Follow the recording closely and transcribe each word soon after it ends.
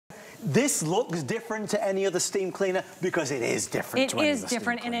this looks different to any other steam cleaner because it is different to any other steam cleaner. It is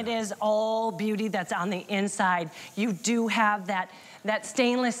different, and it is all beauty that's on the inside. You do have that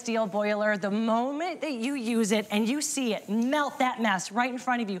stainless steel boiler. The moment that you use it and you see it melt that mess right in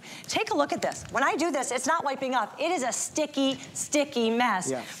front of you, take a look at this. When I do this, it's not wiping up. It is a sticky, sticky mess.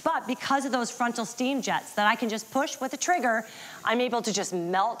 Yeah. But because of those frontal steam jets that I can just push with a trigger, I'm able to just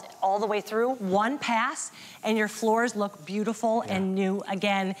melt all the way through one pass, and your floors look beautiful and new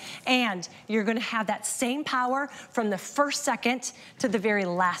again. And you're gonna have that same power from the first second to the very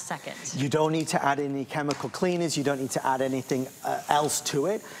last second. You don't need to add any chemical cleaners. You don't need to add anything else to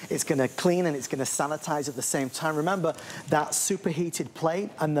it. It's gonna clean and it's gonna sanitize at the same time. Remember, that superheated plate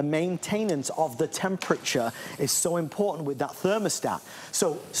and the maintenance of the temperature is so important with that thermostat.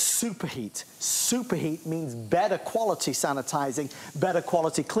 So superheat. Superheat means better quality sanitizing, better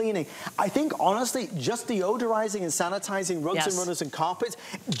quality cleaning. I think, honestly, just deodorizing and sanitizing rugs and runners and carpets,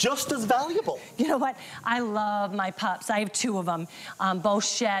 just as valuable. You know what? I love my pups. I have 2 of them, both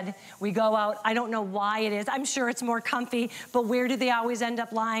shed. We go out. I don't know why it is. I'm sure it's more comfy, but where do they always end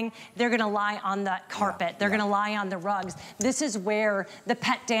up lying? They're going to lie on the carpet. They're going to lie on the rugs. This is where the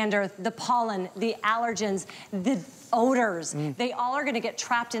pet dander, the pollen, the allergens, the odors, they all are gonna get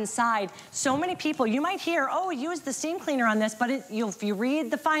trapped inside. So many people, you might hear, oh, use the steam cleaner on this, but if you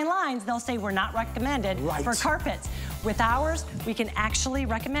read the fine lines, they'll say we're not recommended for carpets. With ours, we can actually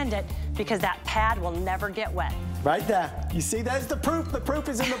recommend it because that pad will never get wet. Right there. You see, there's the proof. The proof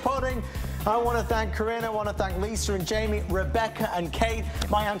is in the pudding. I want to thank Corinne, I want to thank Lisa and Jamie, Rebecca and Kate,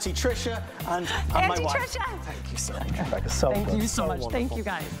 my Auntie Trisha, and my wife. Trisha. Thank you so much, Rebecca. Thank you so much. Wonderful. Thank you,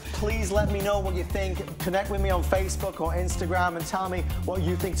 guys. Please let me know what you think. Connect with me on Facebook or Instagram and tell me what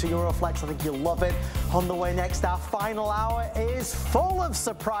you think to Euroflex. I think you'll love it. On the way next, our final hour is full of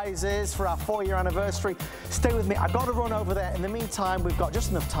surprises for our 4-year anniversary. Stay with me. I've got to run over there. In the meantime, we've got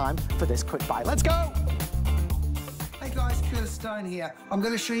just enough time for this quick bite. Let's go! Hey guys, Curtis Stone here. I'm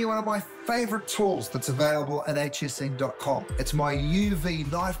going to show you one of my favorite tools that's available at hsn.com. It's my UV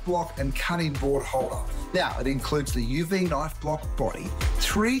knife block and cutting board holder. Now, it includes the UV knife block body,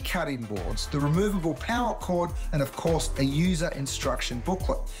 3 cutting boards, the removable power cord, and of course, a user instruction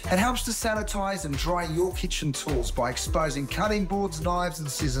booklet. It helps to sanitize and dry your kitchen tools by exposing cutting boards, knives, and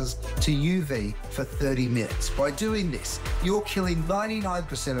scissors to UV for 30 minutes. By doing this, you're killing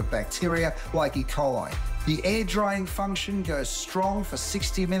 99% of bacteria like E. coli. The air drying function goes strong for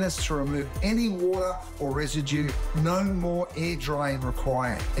 60 minutes to remove any water or residue. No more air drying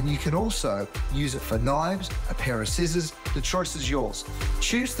required. And you can also use it for knives, a pair of scissors. The choice is yours.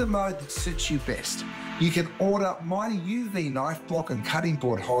 Choose the mode that suits you best. You can order my UV knife block and cutting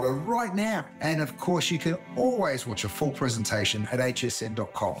board holder right now. And of course, you can always watch a full presentation at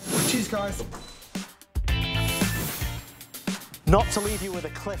hsn.com. Cheers, guys. Not to leave you with a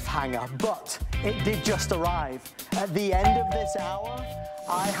cliffhanger, but it did just arrive. At the end of this hour,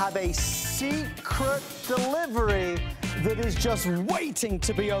 I have a secret delivery that is just waiting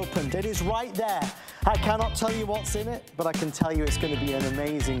to be opened. It is right there. I cannot tell you what's in it, but I can tell you it's going to be an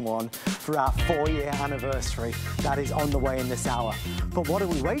amazing one for our 4-year anniversary. That is on the way in this hour. But what are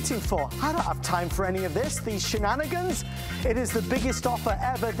we waiting for? I don't have time for any of this, these shenanigans. It is the biggest offer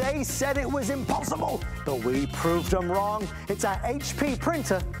ever. They said it was impossible, but we proved them wrong. It's our HP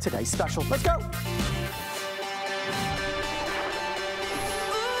printer today's special. Let's go.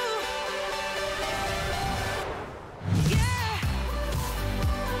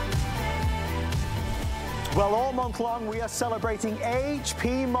 Well, all month long, we are celebrating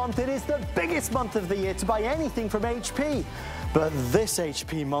HP month. It is the biggest month of the year to buy anything from HP. But this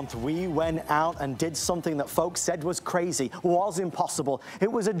HP month, we went out and did something that folks said was crazy, was impossible.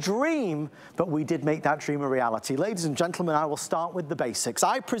 It was a dream, but we did make that dream a reality. Ladies and gentlemen, I will start with the basics.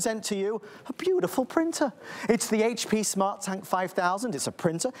 I present to you a beautiful printer. It's the HP Smart Tank 5000. It's a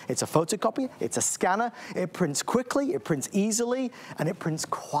printer, it's a photocopier, it's a scanner. It prints quickly, it prints easily, and it prints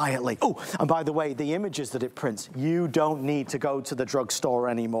quietly. Oh, and by the way, the images that it prints, you don't need to go to the drugstore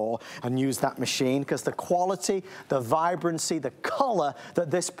anymore and use that machine, because the quality, the vibrancy, the color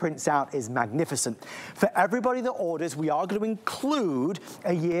that this prints out is magnificent. For everybody that orders, we are going to include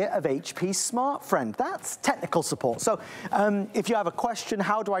a year of HP Smart Friend. That's technical support. So if you have a question,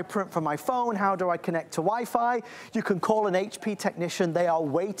 how do I print from my phone? How do I connect to Wi-Fi? You can call an HP technician. They are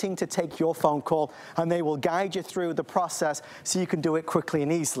waiting to take your phone call, and they will guide you through the process so you can do it quickly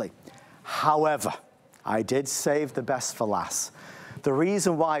and easily. However, I did save the best for last. The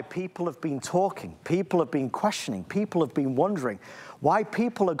reason why people have been talking, people have been questioning, people have been wondering why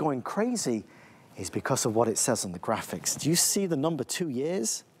people are going crazy is because of what it says on the graphics. Do you see the number 2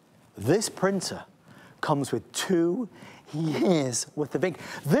 years? This printer comes with 2 years worth of ink.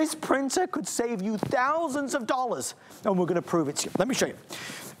 This printer could save you thousands of dollars, and we're gonna prove it to you. Let me show you.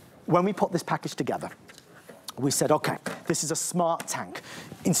 When we put this package together, we said, okay, this is a smart tank.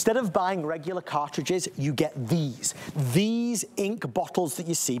 Instead of buying regular cartridges, you get these ink bottles that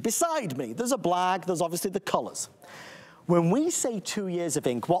you see beside me. There's a black, there's obviously the colors. When we say 2 years of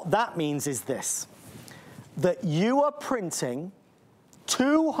ink, what that means is this, that you are printing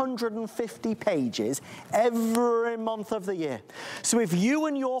 250 pages every month of the year. So if you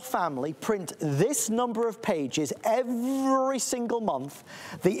and your family print this number of pages every single month,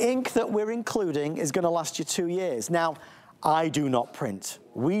 the ink that we're including is going to last you 2 years. Now, I do not print,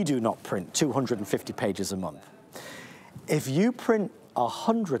 we do not print 250 pages a month. If you print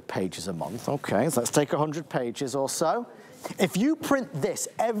 100 pages a month, okay, so let's take 100 pages or so. If you print this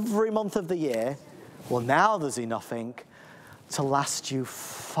every month of the year, well, now there's enough ink to last you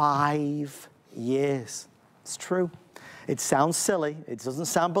 5 years. It's true. It sounds silly. It doesn't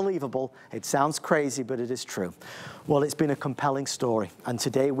sound believable. It sounds crazy, but it is true. Well, it's been a compelling story. And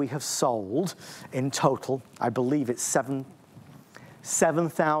today we have sold, in total, I believe it's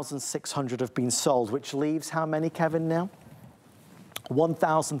 7,600 have been sold, which leaves how many, Kevin, now?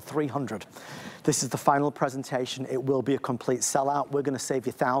 1,300. This is the final presentation. It will be a complete sellout. We're going to save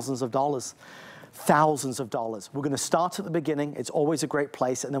you thousands of dollars. Thousands of dollars. We're going to start at the beginning. It's always a great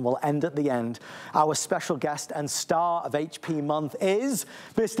place, and then we'll end at the end. Our special guest and star of HP Month is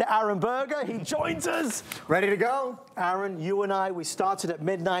Mr. Aaron Berger. He joins us. Ready to go? Aaron, you and I, we started at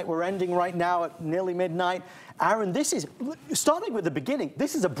midnight. We're ending right now at nearly midnight. Aaron, this is, starting with the beginning,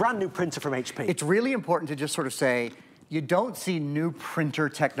 this is a brand new printer from HP. It's really important to just sort of say, you don't see new printer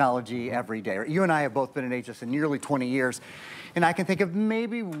technology every day. You and I have both been at HSN nearly 20 years, and I can think of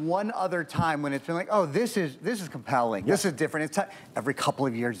maybe one other time when it's been like, oh, this is compelling. Yes. This is different. It's every couple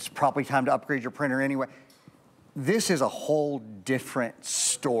of years, it's probably time to upgrade your printer anyway. This is a whole different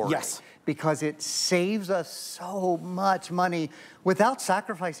story. Yes. Because it saves us so much money without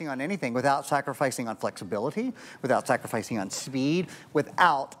sacrificing on anything, without sacrificing on flexibility, without sacrificing on speed,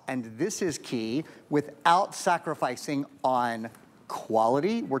 without, and this is key, without sacrificing on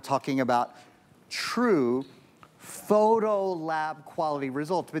quality. We're talking about true photo lab quality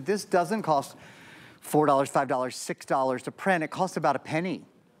results, but this doesn't cost $4, $5, $6 to print. It costs about a penny.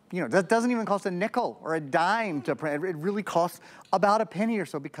 You know, that doesn't even cost a nickel or a dime to print. It really costs about a penny or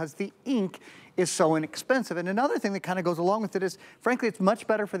so because the ink is so inexpensive. And another thing that kind of goes along with it is, frankly, it's much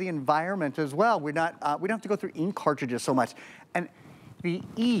better for the environment as well. We don't have to go through ink cartridges so much. And the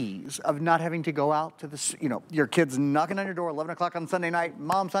ease of not having to go out to the, you know, your kids knocking on your door 11 o'clock on Sunday night,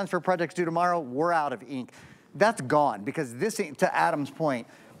 Mom, signs for projects due tomorrow, we're out of ink. That's gone because this, to Adam's point,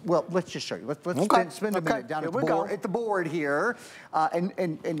 well, let's just show you. Let's spend a minute down at the board here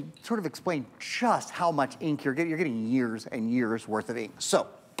and sort of explain just how much ink you're getting. You're getting years and years worth of ink. So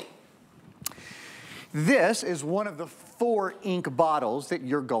this is one of the 4 ink bottles that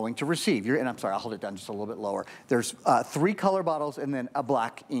you're going to receive. And I'm sorry, I'll hold it down just a little bit lower. There's 3 color bottles and then a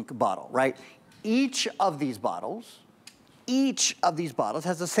black ink bottle, right? Each of these bottles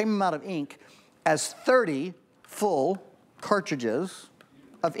has the same amount of ink as 30 full cartridges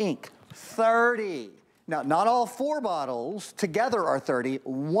of ink. 30. Now, not all 4 bottles together are 30.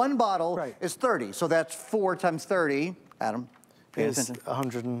 One bottle is 30. So that's 4 times 30. Adam, pay attention.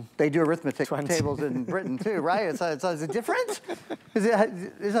 100 and they do arithmetic tables in Britain too, right? Is it different? No,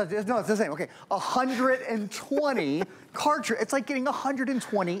 it's the same. Okay, 120 cartridges. It's like getting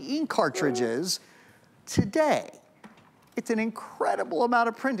 120 ink cartridges today. It's an incredible amount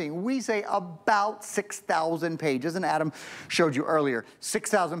of printing. We say about 6,000 pages, and Adam showed you earlier,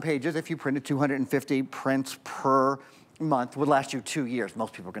 6,000 pages, if you printed 250 prints per month, would last you 2 years.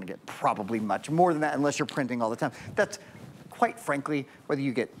 Most people are gonna get probably much more than that unless you're printing all the time. That's, quite frankly, whether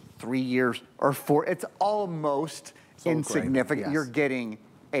you get 3 years or 4, it's almost insignificant. Yes. You're getting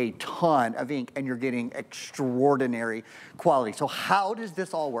a ton of ink and you're getting extraordinary quality. So how does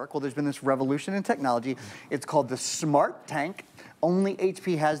this all work? Well, there's been this revolution in technology. It's called the Smart Tank. Only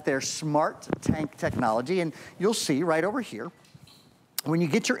HP has their Smart Tank technology, and you'll see right over here, when you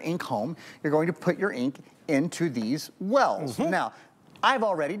get your ink home, you're going to put your ink into these wells. Now, I've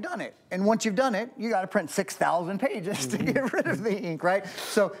already done it. And once you've done it, you gotta print 6,000 pages to get rid of the ink, right?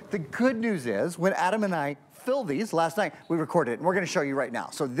 So the good news is, when Adam and I filled these last night, we recorded it, and we're gonna show you right now.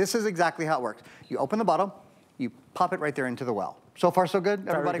 So this is exactly how it works. You open the bottle, you pop it right there into the well. So far, so good?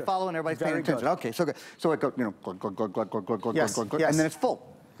 Everybody following, everybody's paying attention. Okay, so good. So it goes, you know, glug, glug, glug, glug, glug, glug, glug, glug, glug, and then it's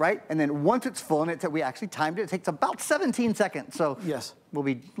full, right? And then once it's full, and we actually timed it, it takes about 17 seconds. So we'll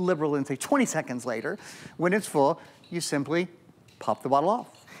be liberal and say 20 seconds later. When it's full, you simply pop the bottle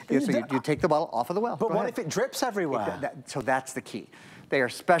off. Yeah, so you take the bottle off of the well. But what if it drips everywhere? So that's the key. They are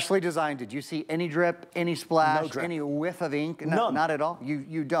specially designed. Did you see any drip, any splash, No drip. any whiff of ink? No, Not at all.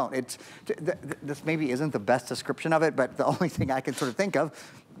 You don't. This maybe isn't the best description of it, but the only thing I can sort of think of,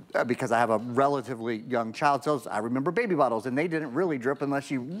 because I have a relatively young child, so I remember baby bottles, and they didn't really drip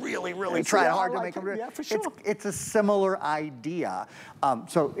unless you really tried hard to make them drip. Yeah, for sure. It's a similar idea.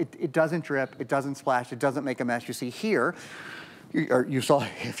 So it doesn't drip, it doesn't splash, it doesn't make a mess. You see here, you saw,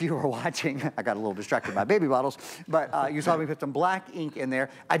 if you were watching, I got a little distracted by baby bottles, but you saw me put some black ink in there.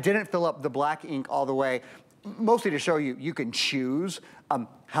 I didn't fill up the black ink all the way, mostly to show you, you can choose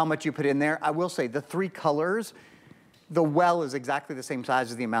how much you put in there. I will say the 3 colors, the well is exactly the same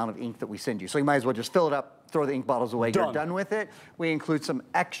size as the amount of ink that we send you. So you might as well just fill it up, throw the ink bottles away, you're done with it. We include some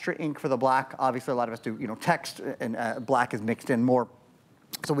extra ink for the black. Obviously, a lot of us do, text, and black is mixed in more.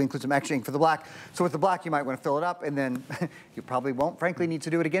 So we include some extra ink for the black. So with the black, you might want to fill it up, and then you probably won't, frankly, need to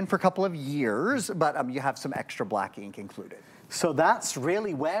do it again for a couple of years, but you have some extra black ink included. So that's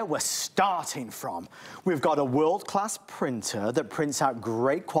really where we're starting from. We've got a world-class printer that prints out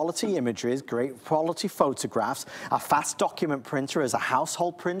great quality images, great quality photographs, a fast document printer as a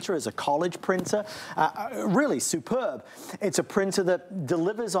household printer, as a college printer, really superb. It's a printer that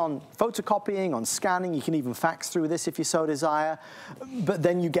delivers on photocopying, on scanning. You can even fax through this if you so desire. But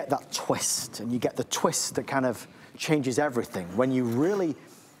then you get that twist, and you get the twist that kind of changes everything. When you really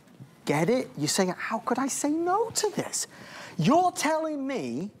get it, you say, how could I say no to this? You're telling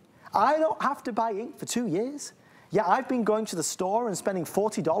me I don't have to buy ink for 2 years? Yeah, I've been going to the store and spending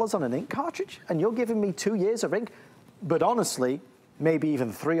 $40 on an ink cartridge, and you're giving me 2 years of ink, but honestly, maybe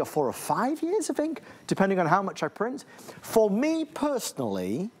even 3 or 4 or 5 years of ink, depending on how much I print. For me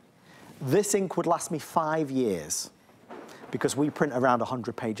personally, this ink would last me 5 years because we print around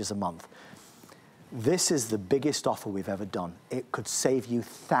 100 pages a month. This is the biggest offer we've ever done. It could save you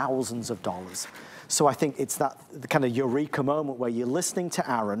thousands of dollars. So I think it's that kind of eureka moment where you're listening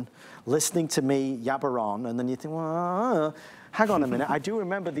to Aaron, listening to me yabber on, and then you think, well, hang on a minute. I do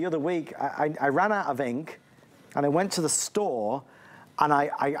remember the other week, I ran out of ink, and I went to the store, and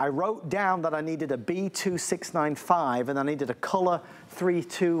I wrote down that I needed a B2695, and I needed a color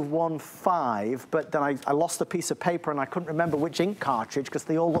 3215, but then I lost a piece of paper, and I couldn't remember which ink cartridge, because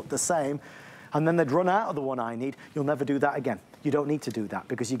they all looked the same. And then they'd run out of the one I need. You'll never do that again. You don't need to do that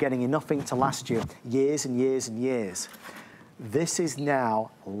because you're getting enough ink to last you years and years and years. This is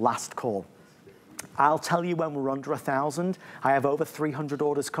now last call. I'll tell you when we're under 1,000. I have over 300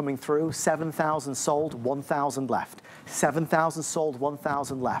 orders coming through, 7,000 sold, 1,000 left. 7,000 sold,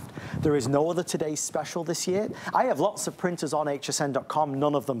 1,000 left. There is no other Today's Special this year. I have lots of printers on hsn.com.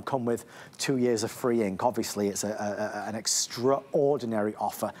 None of them come with 2 years of free ink. Obviously, it's an extraordinary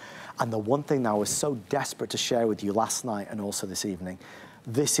offer. And the one thing that I was so desperate to share with you last night and also this evening,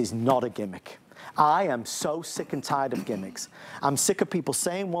 this is not a gimmick. I am so sick and tired of gimmicks. I'm sick of people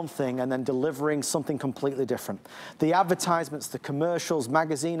saying one thing and then delivering something completely different. The advertisements, the commercials,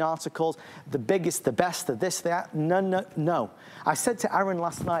 magazine articles, the biggest, the best, the this, that, no. I said to Aaron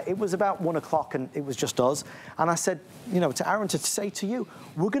last night, it was about 1 o'clock and it was just us. And I said, to Aaron to say to you,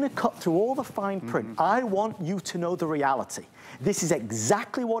 we're gonna cut through all the fine print. I want you to know the reality. This is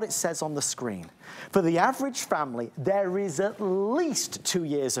exactly what it says on the screen. For the average family, there is at least 2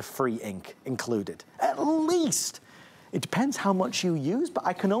 years of free ink included. At least. It depends how much you use, but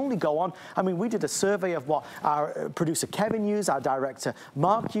I can only go on. I mean, we did a survey of what our producer Kevin used, our director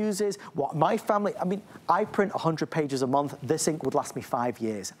Mark uses, what my family, I print 100 pages a month. This ink would last me 5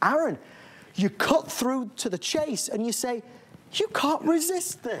 years. Aaron, you cut through to the chase and you say, you can't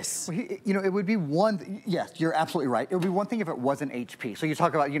resist this. Well, it would be one, yes, you're absolutely right. It would be one thing if it wasn't HP. So you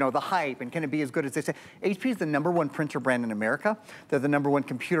talk about, the hype and can it be as good as they say. HP is the #1 printer brand in America. They're the #1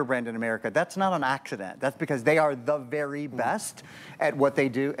 computer brand in America. That's not an accident. That's because they are the very best at what they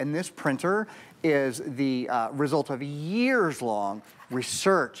do. And this printer is the result of years-long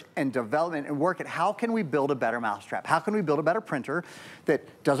research and development and work at how can we build a better mousetrap? How can we build a better printer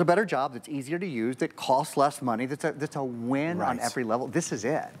that does a better job, that's easier to use, that costs less money, that's a win on every level? This is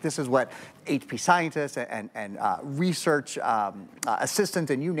it. This is what HP scientists and research assistants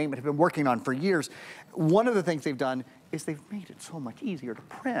and you name it have been working on for years. One of the things they've done is they've made it so much easier to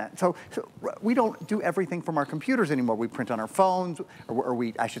print. So we don't do everything from our computers anymore. We print on our phones, or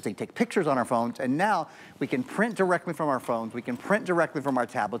I should say, take pictures on our phones, and now we can print directly from our phones, we can print directly from our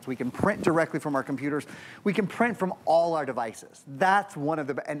tablets, we can print directly from our computers, we can print from all our devices. That's one of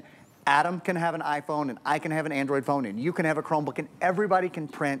the, and Adam can have an iPhone, and I can have an Android phone, and you can have a Chromebook, and everybody can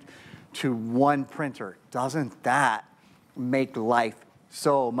print to one printer. Doesn't that make life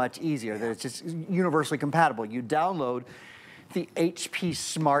so much easier that it's just universally compatible? You download the HP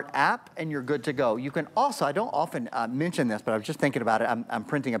Smart app, and you're good to go. You can also, I don't often mention this, but I was just thinking about it. I'm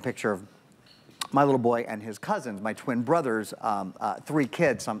printing a picture of my little boy and his cousins, my twin brothers, 3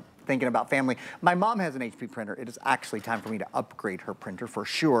 kids. So I'm thinking about family. My mom has an HP printer. It is actually time for me to upgrade her printer for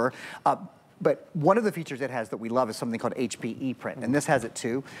sure. But one of the features it has that we love is something called HP ePrint, and this has it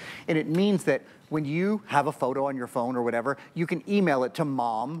too. And it means that when you have a photo on your phone or whatever, you can email it to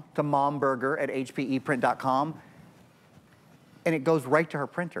momburger@hpeprint.com, and it goes right to her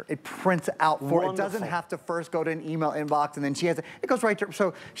printer. It prints out for her. It doesn't have to first go to an email inbox and then she has it. It goes right to her.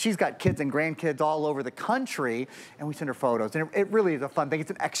 So she's got kids and grandkids all over the country, and we send her photos. And it really is a fun thing. It's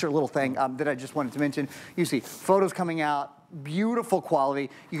an extra little thing that I just wanted to mention. You see photos coming out, beautiful quality.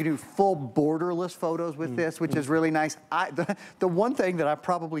 You can do full borderless photos with this, which is really nice. The one thing that I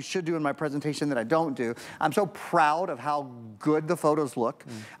probably should do in my presentation that I don't do, I'm so proud of how good the photos look.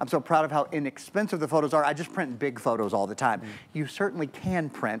 I'm so proud of how inexpensive the photos are. I just print big photos all the time. You certainly can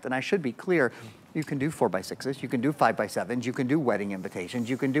print, and I should be clear, you can do 4x6s, you can do 5x7s, you can do wedding invitations,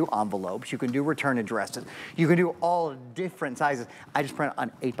 you can do envelopes, you can do return addresses, you can do all different sizes. I just print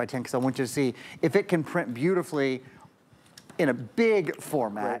on 8x10 because I want you to see if it can print beautifully in a big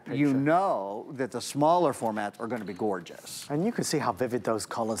format, you know that the smaller formats are going to be gorgeous. And you can see how vivid those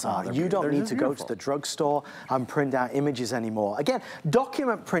colors are. You don't need to go to the drugstore and print out images anymore. Again,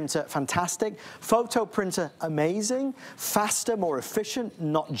 document printer, fantastic. Photo printer, amazing. Faster, more efficient,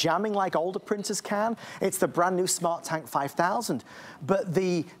 not jamming like older printers can. It's the brand new Smart Tank 5000. But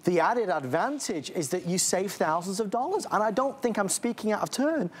the added advantage is that you save thousands of dollars. And I don't think I'm speaking out of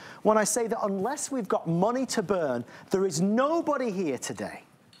turn when I say that unless we've got money to burn, there is nobody here today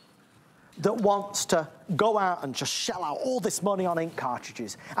that wants to go out and just shell out all this money on ink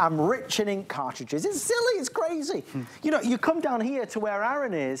cartridges. I'm rich in ink cartridges. It's silly, it's crazy. You know, you come down here to where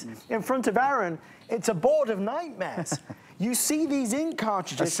Aaron is, in front of Aaron, it's a board of nightmares. You see these ink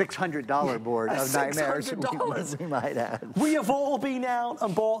cartridges. A $600 board of nightmares, we might add. We have all been out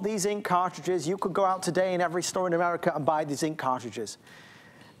and bought these ink cartridges. You could go out today in every store in America and buy these ink cartridges.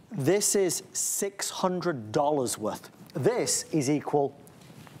 This is $600 worth. This is equal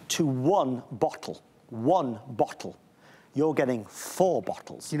to 1 bottle. 1 bottle. You're getting 4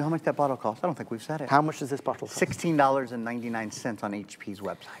 bottles. You know how much that bottle costs? I don't think we've said it. How much does this bottle cost? $16.99 on HP's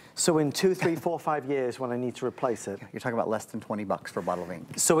website. So in 2, 3, 4, 5 years when I need to replace it. You're talking about less than 20 bucks for a bottle of ink.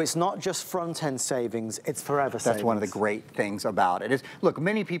 So it's not just front-end savings, it's forever savings. That's one of the great things about it. Look,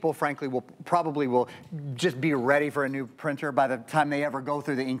 many people, frankly, will just be ready for a new printer by the time they ever go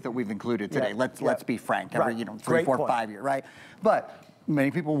through the ink that we've included today. Let's be frank. Every, 3, 4, 5 years, right? But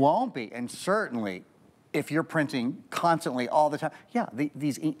many people won't be, and certainly if you're printing constantly all the time,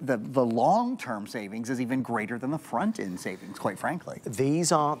 the long-term savings is even greater than the front-end savings, quite frankly.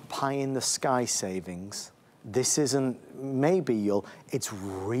 These aren't pie-in-the-sky savings. This isn't maybe it's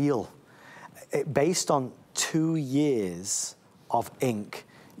real. Based on 2 years of ink,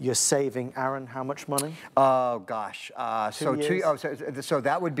 you're saving, Aaron, how much money? Oh, gosh. So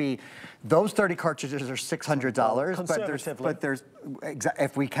that would be, those 30 cartridges are $600. But there's,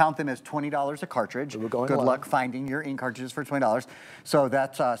 if we count them as $20 a cartridge, good luck finding your ink cartridges for $20. So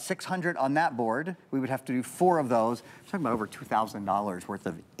that's $600 on that board. We would have to do 4 of those. I'm talking about over $2,000 worth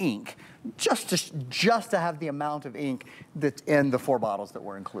of ink just to have the amount of ink that's in the 4 bottles that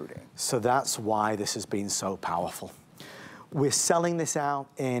we're including. So that's why this has been so powerful. We're selling this out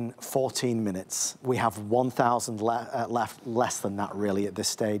in 14 minutes. We have 1,000 left, less than that really at this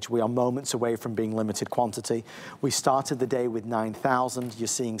stage. We are moments away from being limited quantity. We started the day with 9,000. You're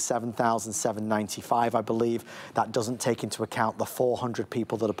seeing 7,795, I believe. That doesn't take into account the 400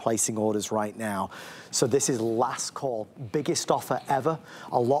 people that are placing orders right now. So this is last call, biggest offer ever.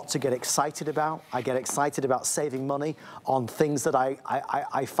 A lot to get excited about. I get excited about saving money on things that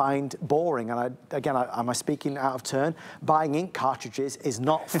I find boring. And again, am I speaking out of turn? Buying ink cartridges is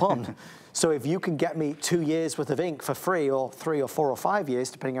not fun. So if you can get me 2 years worth of ink for free, or 3 or 4 or 5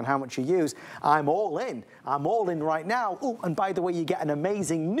 years, depending on how much you use, I'm all in. I'm all in right now. Oh, and by the way, you get an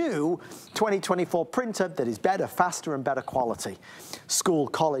amazing new 2024 printer that is better, faster, and better quality. School,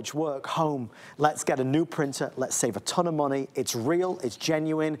 college, work, home. Let's get a new printer. Let's save a ton of money. It's real, it's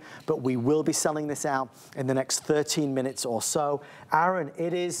genuine, but we will be selling this out in the next 13 minutes or so. Aaron,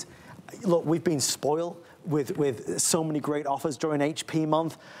 it is, look, we've been spoiled with so many great offers during HP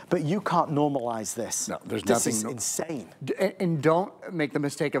month, but you can't normalize this. No, there's nothing. This is insane. And don't make the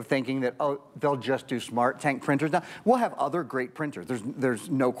mistake of thinking that, oh, they'll just do Smart Tank printers. Now, we'll have other great printers. There's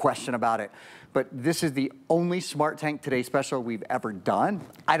no question about it. but this is the only Smart Tank Today special we've ever done.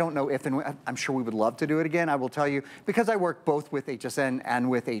 I don't know if, and when, I'm sure we would love to do it again. I will tell you, because I work both with HSN and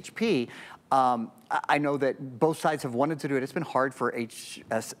with HP, I know that both sides have wanted to do it. It's been hard for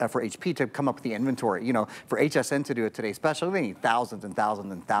HP to come up with the inventory. You know, for HSN to do a Today special, they need thousands and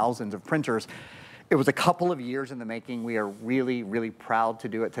thousands and thousands of printers. It was a couple of years in the making. We are really, really proud to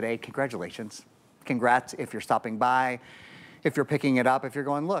do it today. Congratulations. Congrats if you're stopping by, if you're picking it up, if you're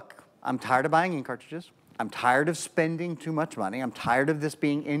going, look, I'm tired of buying ink cartridges. I'm tired of spending too much money. I'm tired of this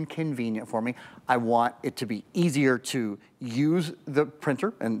being inconvenient for me. I want it to be easier to use the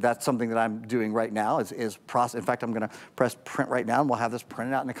printer, and that's something that I'm doing right now is process. In fact, I'm gonna press print right now, and we'll have this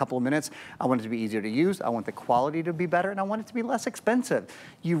printed out in a couple of minutes. I want it to be easier to use. I want the quality to be better, and I want it to be less expensive.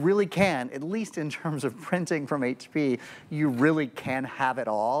 You really can, at least in terms of printing from HP, you really can have it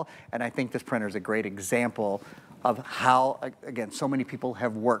all, and I think this printer is a great example of how, again, so many people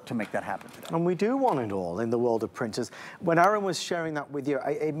have worked to make that happen today. And we do want it all in the world of printers. When Aaron was sharing that with you,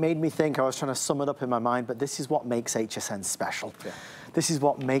 it made me think, I was trying to sum it up in my mind, but this is what makes HSN special. Yeah. This is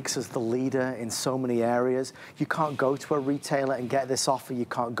what makes us the leader in so many areas. You can't go to a retailer and get this offer. You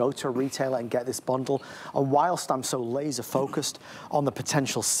can't go to a retailer and get this bundle. And whilst I'm so laser focused on the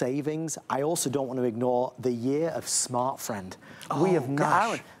potential savings, I also don't want to ignore the year of Smart Friend. Oh, we have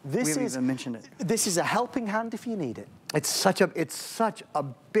gosh. This we haven't is, even mentioned it. This is a helping hand if you need it. It's such a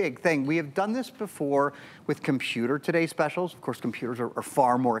big thing. We have done this before with computer Today specials. Of course, computers are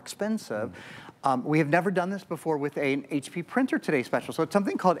far more expensive. We have never done this before with an HP printer Today special. So it's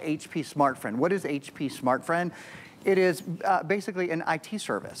something called HP Smart Friend. What is HP Smart Friend? It is basically an IT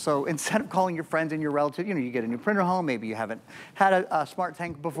service. So instead of calling your friends and your relatives, you know, you get a new printer home, maybe you haven't had a Smart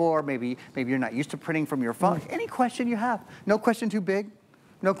Tank before, maybe you're not used to printing from your phone. Any question you have, no question too big,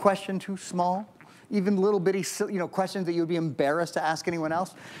 no question too small, even little bitty, you know, questions that you would be embarrassed to ask anyone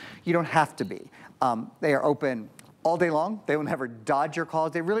else, you don't have to be. They are open all day long. They will never dodge your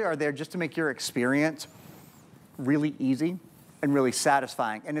calls. They really are there just to make your experience really easy and really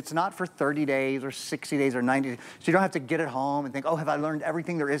satisfying. And it's not for 30 days or 60 days or 90 days. So you don't have to get it home and think, oh, have I learned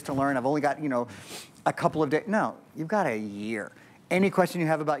everything there is to learn? I've only got, you know, a couple of days. No, you've got a year. Any question you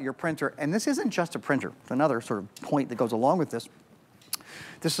have about your printer, and this isn't just a printer. It's another sort of point that goes along with this.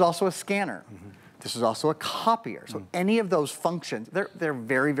 This is also a scanner. This is also a copier. So any of those functions, they're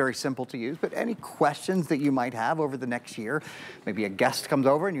very, very simple to use, but any questions that you might have over the next year, maybe a guest comes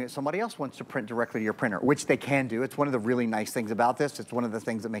over and somebody else wants to print directly to your printer, which they can do. It's one of the really nice things about this. It's one of the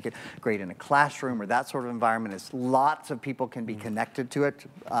things that make it great in a classroom or that sort of environment is lots of people can be connected to it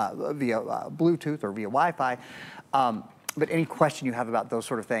via Bluetooth or via Wi-Fi. But any question you have about those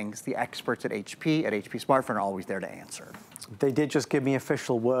sort of things, the experts at HP Smart Friend are always there to answer. They did just give me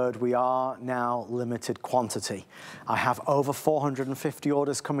official word. We are now limited quantity. I have over 450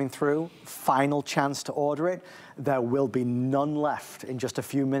 orders coming through. Final chance to order it. There will be none left in just a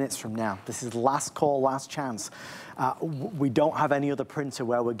few minutes from now. This is last call, last chance. We don't have any other printer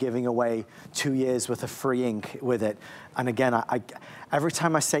where we're giving away 2 years worth of free ink with it. And again, every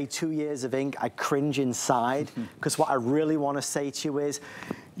time I say 2 years of ink, I cringe inside because what I really want to say to you is,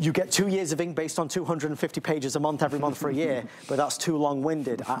 you get 2 years of ink based on 250 pages a month every month for a year, but that's too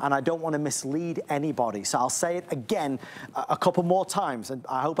long-winded, and I don't want to mislead anybody. So I'll say it again a couple more times, and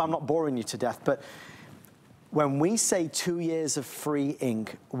I hope I'm not boring you to death, but when we say 2 years of free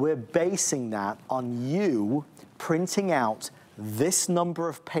ink, we're basing that on you printing out this number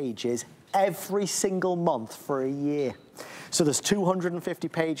of pages every single month for a year. So there's 250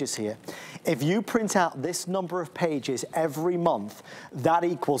 pages here. If you print out this number of pages every month, that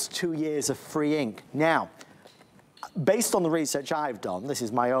equals 2 years of free ink. Now, based on the research I've done, this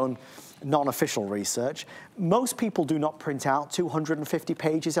is my own non-official research, most people do not print out 250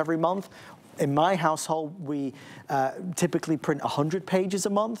 pages every month. In my household, we typically print 100 pages a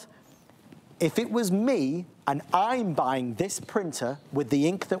month. If it was me and I'm buying this printer with the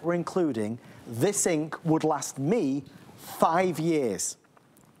ink that we're including, this ink would last me 5 years.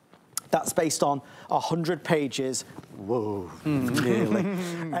 That's based on 100 pages, whoa, nearly,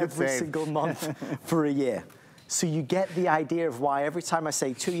 every single month for a year. So you get the idea of why every time I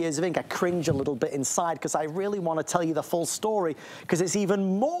say 2 years of ink, I cringe a little bit inside because I really want to tell you the full story because it's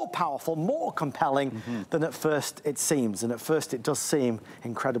even more powerful, more compelling than at first it seems. And at first it does seem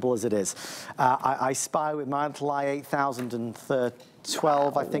incredible as it is. I spy with my little eye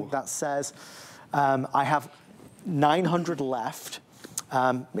 8,012, I think that says. I have 900 left.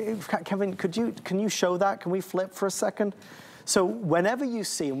 Kevin, can you show that? Can we flip for a second? So whenever you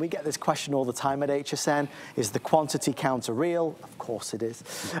see, and we get this question all the time at HSN, is the quantity counter real? Of course it is.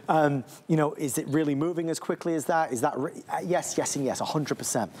 You know, is it really moving as quickly as that? Is that, yes, yes, and yes,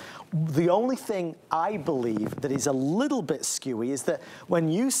 100%. The only thing I believe that is a little bit skewy is that when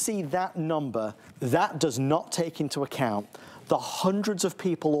you see that number, that does not take into account the hundreds of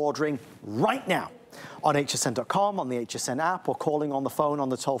people ordering right now on hsn.com, on the HSN app, or calling on the phone on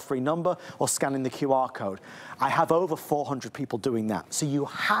the toll-free number, or scanning the QR code. I have over 400 people doing that. So you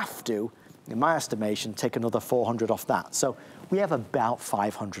have to, in my estimation, take another 400 off that. So we have about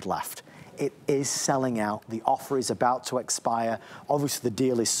 500 left. It is selling out. The offer is about to expire. Obviously, the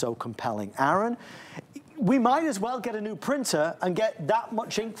deal is so compelling. Aaron, we might as well get a new printer and get that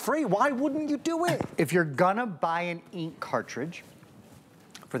much ink free. Why wouldn't you do it? If you're gonna buy an ink cartridge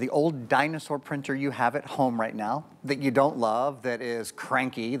for the old dinosaur printer you have at home right now that you don't love, that is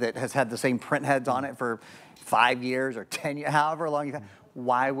cranky, that has had the same print heads on it for 5 years or 10 years, however long you've had,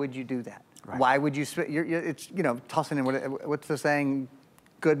 why would you do that? Right. Why would you, it's, you know, tossing in, what's the saying?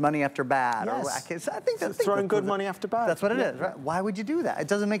 Good money after bad. Yes. Or, I think that's throwing good money after bad. That's what it is, right? Why would you do that? It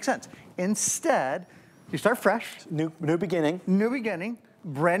doesn't make sense. Instead, you start fresh. New beginning. New beginning.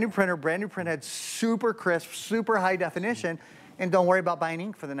 Brand new printer, brand new print head, super crisp, super high definition. And don't worry about buying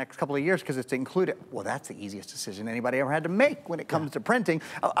ink for the next couple of years because it's included. Well, that's the easiest decision anybody ever had to make when it comes to printing.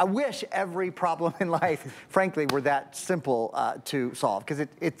 I wish every problem in life, frankly, were that simple to solve because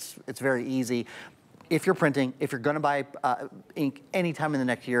it's very easy. If you're printing, if you're gonna buy ink anytime in the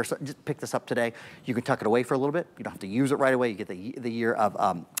next year, so just pick this up today. You can tuck it away for a little bit. You don't have to use it right away. You get the year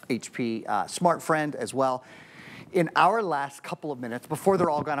of HP Smart Friend as well. In our last couple of minutes, before they're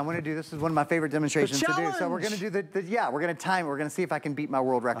all gone, I want to do, this is one of my favorite demonstrations to do. So we're going to do we're going to time it. We're going to see if I can beat my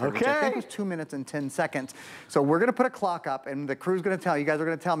world record, which I think was 2 minutes and 10 seconds. So we're going to put a clock up, and the crew's going to tell you guys are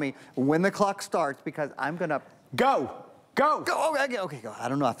going to tell me when the clock starts because I'm going to go. Okay, go. I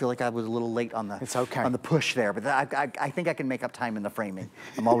don't know. I feel like I was a little late on the on the push there, but I think I can make up time in the framing.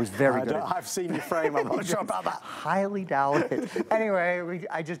 I'm always very good. I've seen your frame. I'm not sure about that. Highly doubt it. Anyway,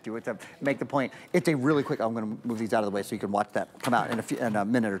 I just do it to make the point. It's a really quick. I'm going to move these out of the way so you can watch that come out in a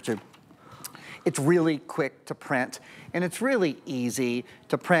minute or two. It's really quick to print, and it's really easy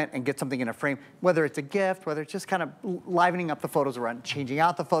to print and get something in a frame, whether it's a gift, whether it's just kind of livening up the photos around, changing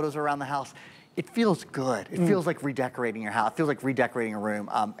out the photos around the house. It feels good. It feels like redecorating your house. It feels like redecorating a room,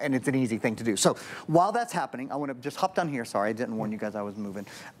 and it's an easy thing to do. So while that's happening, I want to just hop down here. Sorry, I didn't warn you guys I was moving.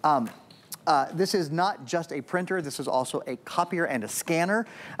 This is not just a printer. This is also a copier and a scanner.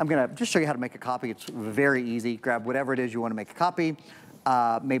 I'm going to just show you how to make a copy. It's very easy. Grab whatever it is you want to make a copy.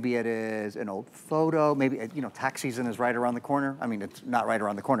 Maybe it is an old photo. Maybe, you know, tax season is right around the corner. I mean, it's not right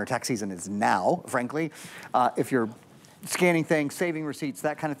around the corner. Tax season is now, frankly. If you're scanning things, saving receipts,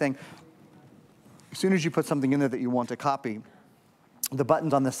 that kind of thing, as soon as you put something in there that you want to copy, the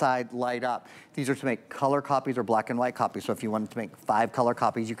buttons on the side light up. These are to make color copies or black and white copies. So if you wanted to make 5 color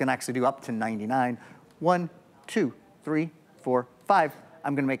copies, you can actually do up to 99. 1, 2, 3, 4, 5.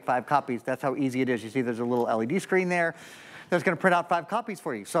 I'm gonna make 5 copies. That's how easy it is. You see there's a little LED screen there that's gonna print out 5 copies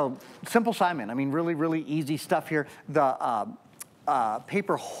for you. So simple Simon. I mean, really, really easy stuff here. The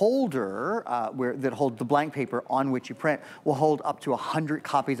paper holder that holds the blank paper on which you print will hold up to 100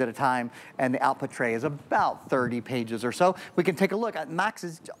 copies at a time, and the output tray is about 30 pages or so. We can take a look at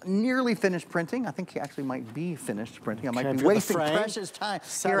Max's nearly finished printing. I think he actually might be finished printing. I might be wasting precious time.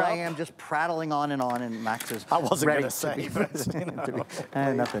 Here I am just prattling on, and Max is I wasn't ready going to say,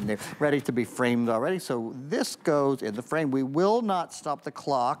 but nothing new. Ready to be framed already. So this goes in the frame. We will not stop the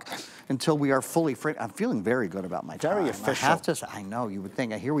clock until we are fully framed. I'm feeling very good about my time. Very official. I have to say, I know, you would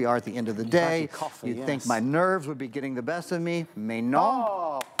think, here we are at the end of the day. You'd think my nerves would be getting the best of me. Mais non.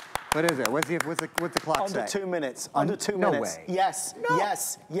 Oh. What is it? What's the clock say? Under 2 minutes. Under 2 minutes. No way. Yes. No.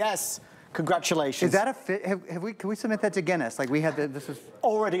 Yes. Yes. Congratulations. Is that a fit? Can we submit that to Guinness? Like we had this is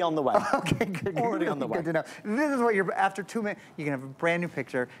already on the way. Okay, good. Already on the way. Good to know. This is what you're, after 2 minutes, you can have a brand new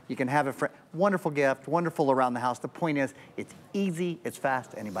picture. You can have a wonderful gift, wonderful around the house. The point is, it's easy, it's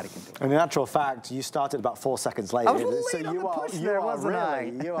fast, anybody can do it. And in actual fact, you started about 4 seconds later. I was late on the push there, wasn't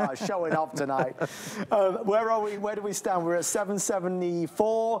I? You are showing off tonight. Where are we? Where do we stand? We're at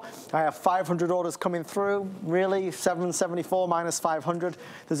 774. I have 500 orders coming through. Really? 774 minus 500.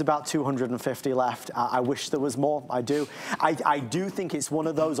 There's about 250 left. I wish there was more. I do. I do think it's one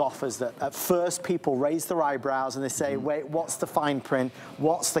of those offers that at first people raise their eyebrows and they say, wait, what's the fine print?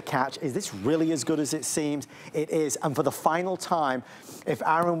 What's the catch? Is this really as good as it seems? It is. And for the final time, if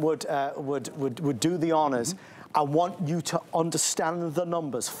Aaron would do the honors, I want you to understand the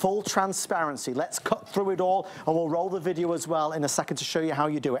numbers, full transparency. Let's cut through it all, and we'll roll the video as well in a second to show you how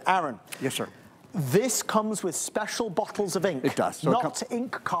you do it. Aaron. Yes, sir. This comes with special bottles of ink. It does. So not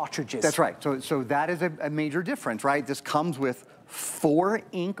ink cartridges. That's right. So that is a major difference, right? This comes with 4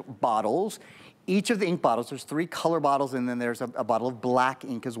 ink bottles. Each of the ink bottles, there's 3 color bottles, and then there's a bottle of black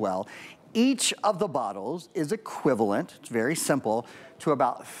ink as well. Each of the bottles is equivalent, it's very simple, to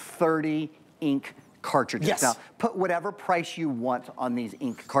about 30 ink cartridges. Yes. Now, put whatever price you want on these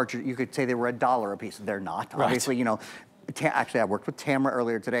ink cartridges. You could say they were $1 a piece. They're not. Right. Obviously, you know, actually, I worked with Tamara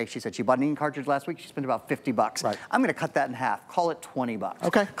earlier today. She said she bought an ink cartridge last week. She spent about 50 bucks. Right. I'm gonna cut that in half. Call it 20 bucks.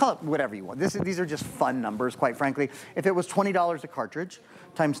 Okay. Call it whatever you want. These are just fun numbers, quite frankly. If it was $20 a cartridge,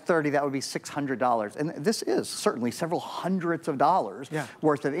 times 30, that would be $600. And this is certainly several hundreds of dollars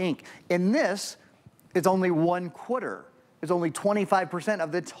worth of ink. And this is only 1/4. It's only 25%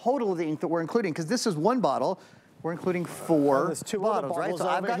 of the total of the ink that we're including, because this is 1 bottle. We're including 4 there's 2 bottles, other right? So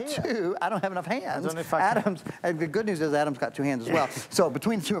bottles I've got over 2. I don't have enough hands. I don't know if I can. Adam's, and the good news is Adam's got 2 hands as well. So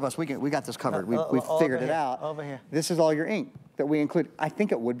between the 2 of us, we got this covered. We've figured it out. Over here. This is all your ink that we include. I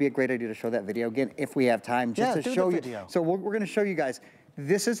think it would be a great idea to show that video again if we have time, just to show you. So we're going to show you guys.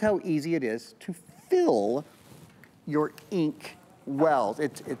 This is how easy it is to fill your ink wells.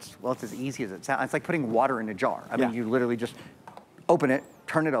 It's as easy as it sounds. It's like putting water in a jar. I mean, you literally just open it,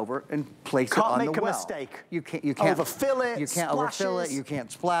 turn it over, and place it on the well. Can't make a mistake. You can't overfill it. You can't overfill it. You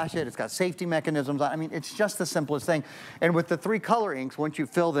can't splash it. It's got safety mechanisms. I mean, it's just the simplest thing. And with the 3 color inks, once you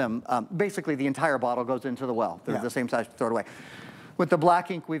fill them, basically the entire bottle goes into the well. They're the same size, throw it away. With the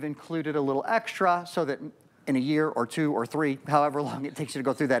black ink, we've included a little extra so that in a year or 2 or 3, however long it takes you to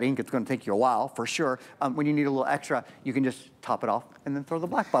go through that ink, it's going to take you a while for sure. When you need a little extra, you can just top it off and then throw the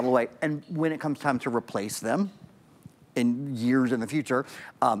black bottle away. And when it comes time to replace them, in years in the future,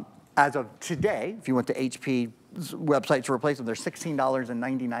 as of today, if you went to HP's website to replace them, they're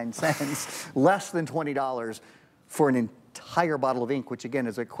 $16.99, less than $20 for an entire bottle of ink, which again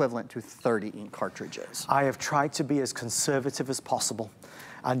is equivalent to 30 ink cartridges. I have tried to be as conservative as possible.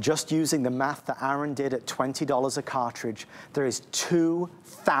 And just using the math that Aaron did at $20 a cartridge, there is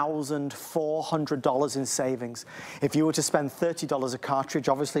 $2,400 in savings. If you were to spend $30 a cartridge,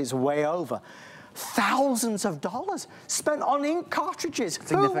 obviously it's way over. Thousands of dollars spent on ink cartridges.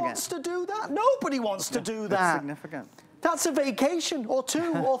 Who wants to do that? Nobody wants to do that. That's significant. That's a vacation, or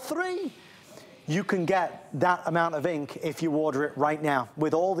 2 or 3. You can get that amount of ink if you order it right now.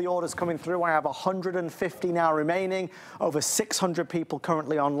 With all the orders coming through, I have 150 now remaining. Over 600 people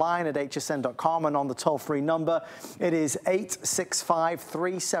currently online at hsn.com and on the toll-free number. It is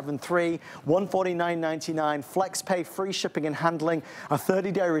 865-373-149.99. Flex pay, free shipping and handling, a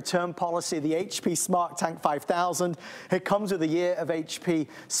 30-day return policy, the HP Smart Tank 5000. It comes with a year of HP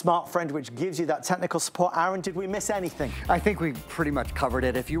Smart Friend, which gives you that technical support. Aaron, did we miss anything? I think we pretty much covered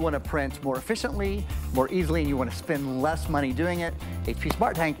it. If you want to print more efficiently, more easily, and you want to spend less money doing it, HP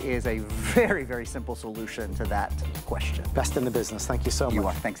Smart Tank is a very, very simple solution to that question. Best in the business. Thank you so much. You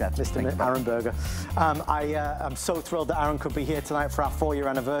are. Thanks, Ed. Mr. Aaron Berger. I'm so thrilled that Aaron could be here tonight for our 4-year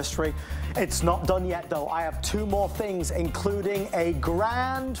anniversary. It's not done yet, though. I have 2 more things, including a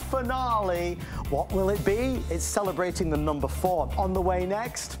grand finale. What will it be? It's celebrating the number 4. On the way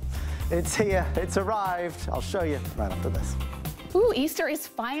next, it's here. It's arrived. I'll show you right after this. Ooh, Easter is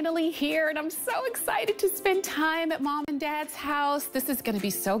finally here, and I'm so excited to spend time at Mom and Dad's house. This is gonna be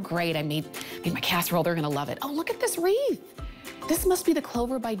so great. I made my casserole, they're gonna love it. Oh, look at this wreath. This must be the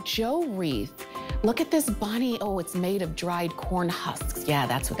Clover by Joe wreath. Look at this bunny. Oh, it's made of dried corn husks. Yeah,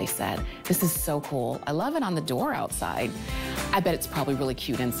 that's what they said. This is so cool. I love it on the door outside. I bet it's probably really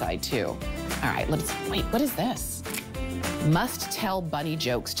cute inside too. All right, wait, what is this? Must tell bunny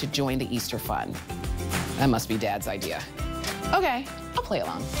jokes to join the Easter fun. That must be Dad's idea. Okay, I'll play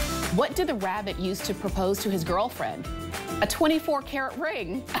along. What did the rabbit use to propose to his girlfriend? A 24-karat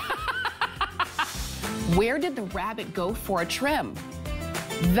ring. Where did the rabbit go for a trim?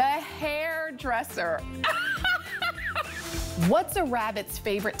 The hairdresser. What's a rabbit's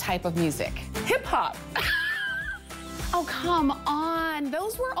favorite type of music? Hip hop. Oh, come on.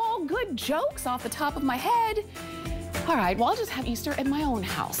 Those were all good jokes off the top of my head. All right, well, I'll just have Easter at my own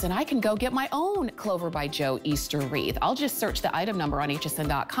house, and I can go get my own Clover by Joe Easter wreath. I'll just search the item number on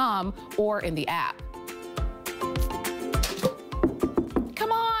hsn.com or in the app.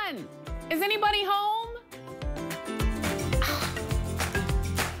 Come on, is anybody home?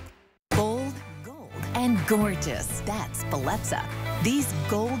 Bold, gold, and gorgeous. That's Bellezza. These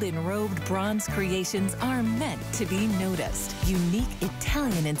gold-enrobed bronze creations are meant to be noticed. Unique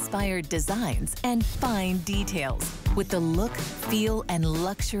Italian-inspired designs and fine details with the look, feel, and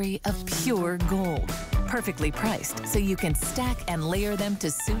luxury of pure gold. Perfectly priced so you can stack and layer them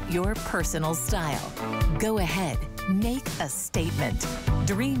to suit your personal style. Go ahead, Make a statement.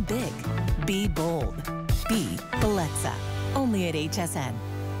 Dream big. Be bold. Be Bellezza. Only at HSN.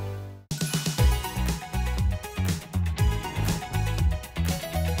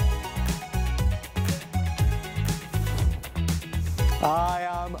 I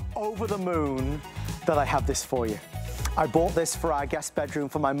am over the moon that I have this for you. I bought this for our guest bedroom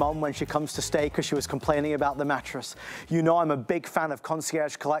for my mom when she comes to stay because she was complaining about the mattress. You know I'm a big fan of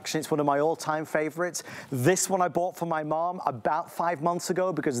Concierge Collection. It's one of my all-time favorites. This one I bought for my mom about 5 months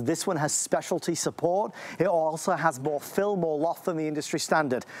ago because this one has specialty support. It also has more fill, more loft than the industry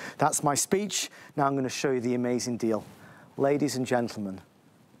standard. That's my speech. Now I'm going to show you the amazing deal. Ladies and gentlemen,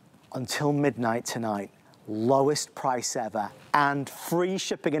 until midnight tonight, lowest price ever and free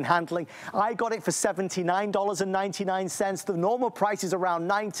shipping and handling. I got it for $79.99. The normal price is around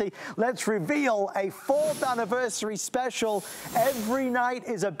 $90. Let's reveal a 4th anniversary special. Every night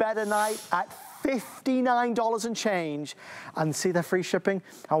is a better night at $59 and change. And see the free shipping?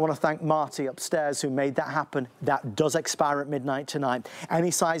 I want to thank Marty upstairs who made that happen. That does expire at midnight tonight. Any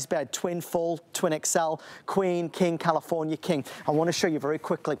size bed, twin, full, twin XL, queen, king, California king. I want to show you very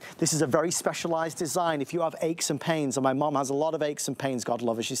quickly. This is a very specialized design. If you have aches and pains, and my mom has a lot of aches and pains, God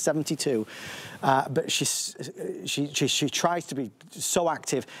love her, she's 72, but she tries to be so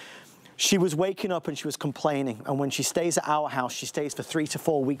active. She was waking up and she was complaining, and when she stays at our house, she stays for 3 to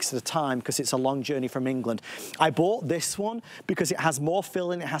 4 weeks at a time because it's a long journey from England. I bought this one because it has more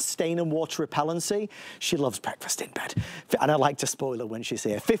fill in, it has stain and water repellency. She loves breakfast in bed, and I like to spoil her when she's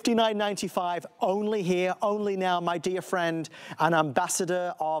here. $59.95, only here, only now, my dear friend and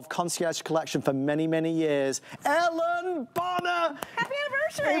ambassador of Concierge Collection for many, many years, Ellen Bonner. Happy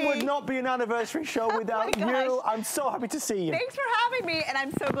anniversary. It would not be an anniversary show without you. I'm so happy to see you. Thanks for having me, and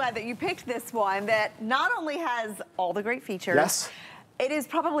I'm so glad that you picked this one that not only has all the great features. Yes. It is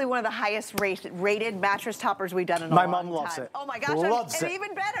probably one of the highest rated mattress toppers we've done in a long time. My mom loves it. Oh my gosh, loves and it.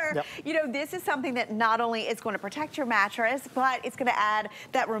 Even better, yep. You know, this is something that not only is going to protect your mattress, but it's going to add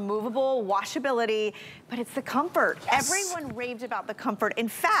that removable washability, but it's the comfort. Yes. Everyone raved about the comfort. In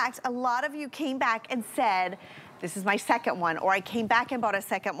fact, a lot of you came back and said, this is my second one, or I came back and bought a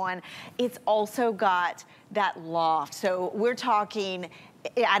second one. It's also got that loft. So we're talking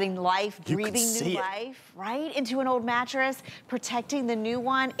adding life, breathing new life, right, into an old mattress, protecting the new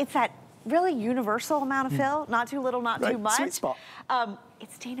one. It's that really universal amount of fill, not too little, not too much. Sweet spot.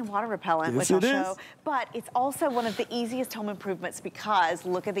 It's stain and water repellent, Yes, which I'll it show. is. But it's also one of the easiest home improvements because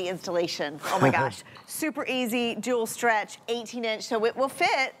look at the installation. Oh my gosh, super easy, dual stretch, 18-inch, so it will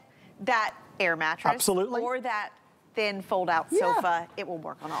fit that air mattress. Absolutely. Or that thin fold-out sofa. It will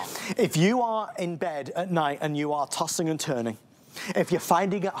work on all. If you are in bed at night and you are tossing and turning, if you're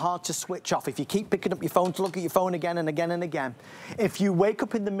finding it hard to switch off, if you keep picking up your phone to look at your phone again and again and again, if you wake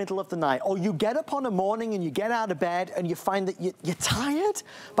up in the middle of the night or you get up on a morning and you get out of bed and you find that you're tired,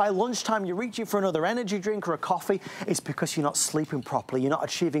 by lunchtime you're reaching for another energy drink or a coffee, it's because you're not sleeping properly, you're not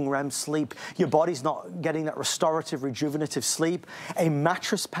achieving REM sleep, your body's not getting that restorative, rejuvenative sleep. A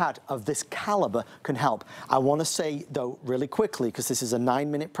mattress pad of this caliber can help. I want to say, though, really quickly, because this is a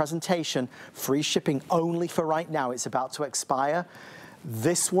 9-minute presentation, free shipping only for right now. It's about to expire.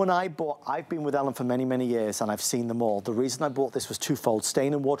 This one I bought, I've been with Ellen for many, many years and I've seen them all. The reason I bought this was twofold,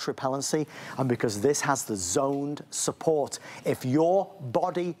 stain and water repellency, and because this has the zoned support. If your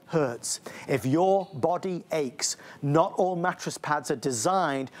body hurts, if your body aches, not all mattress pads are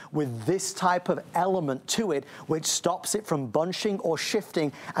designed with this type of element to it, which stops it from bunching or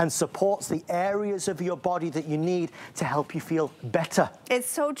shifting and supports the areas of your body that you need to help you feel better. It's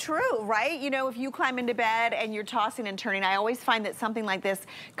so true, right? You know, if you climb into bed and you're tossing and turning, I always find that something like this,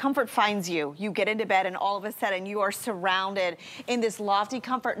 comfort finds you. You get into bed and all of a sudden you are surrounded in this lofty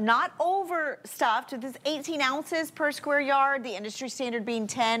comfort, not overstuffed. This 18 ounces per square yard, the industry standard being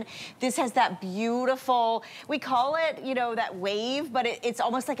 10. This has that beautiful, we call it, you know, that wave, but it's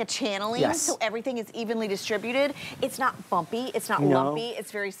almost like a channeling, yes. So everything is evenly distributed. It's not bumpy, it's not lumpy,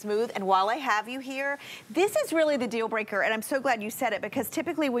 it's very smooth. And while I have you here, this is really the deal breaker, and I'm so glad you said it, because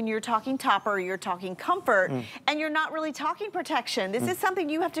typically when you're talking topper, you're talking comfort, and you're not really talking protection. This is something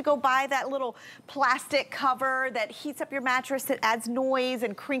you have to go buy that little plastic cover that heats up your mattress, that adds noise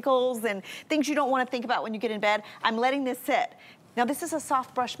and crinkles and things you don't want to think about when you get in bed. I'm letting this sit. Now this is a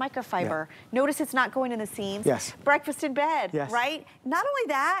soft brush microfiber. Notice it's not going in the seams. Yes. Breakfast in bed, yes. right? Not only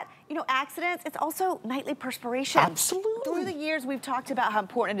that, you know, accidents, it's also nightly perspiration. Absolutely. Through the years, we've talked about how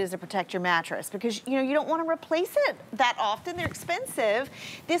important it is to protect your mattress because, you know, you don't want to replace it that often. They're expensive.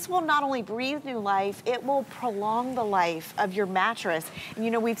 This will not only breathe new life, it will prolong the life of your mattress. And,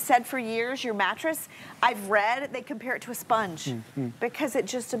 you know, we've said for years, your mattress, I've read, they compare it to a sponge because it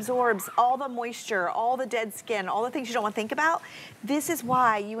just absorbs all the moisture, all the dead skin, all the things you don't want to think about. This is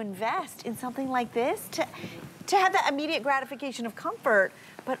why you invest in something like this to have that immediate gratification of comfort,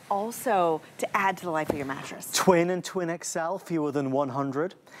 but also to add to the life of your mattress. Twin and Twin XL, fewer than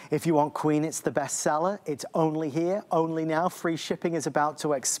 100. If you want Queen, it's the best seller. It's only here, only now. Free shipping is about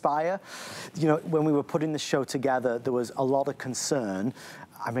to expire. You know, when we were putting the show together, there was a lot of concern.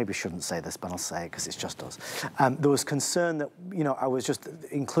 I maybe shouldn't say this, but I'll say it because it's just us. There was concern that, you know, I was just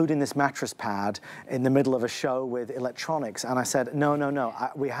including this mattress pad in the middle of a show with electronics. And I said,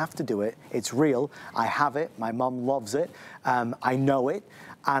 no, we have to do it. It's real. I have it. My mum loves it. I know it.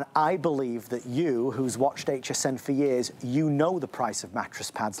 And I believe that you, who's watched HSN for years, you know the price of mattress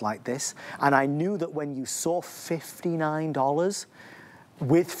pads like this. And I knew that when you saw $59,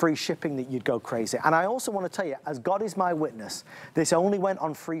 with free shipping that you'd go crazy. And I also want to tell you, as God is my witness, this only went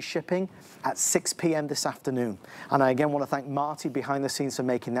on free shipping at 6 p.m. this afternoon. And I again want to thank Marty behind the scenes for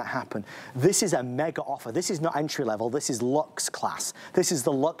making that happen. This is a mega offer. This is not entry level, this is luxe class. This is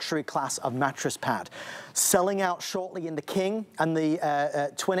the luxury class of mattress pad. Selling out shortly in the King and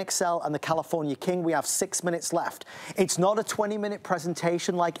the Twin XL and the California King. We have 6 minutes left. It's not a 20-minute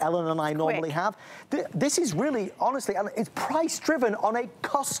presentation like Ellen and I normally have. This is really, honestly, it's price driven on a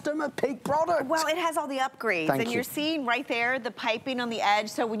customer peak product. Well, it has all the upgrades. Thank you. You're seeing right there the piping on the edge.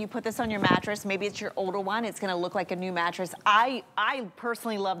 So when you put this on your mattress, maybe it's your older one, it's gonna look like a new mattress. I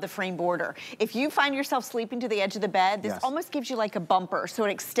personally love the frame border. If you find yourself sleeping to the edge of the bed, this almost gives you like a bumper. So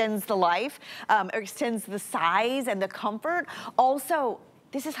it extends the life, or extends the size and the comfort. Also,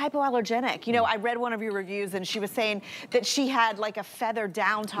 this is hypoallergenic. You know, I read one of your reviews and she was saying that she had like a feather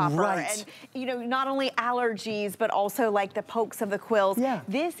down topper. And, you know, not only allergies, but also like the pokes of the quills.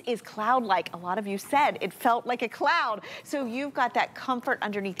 This is cloud-like. A lot of you said it felt like a cloud. So you've got that comfort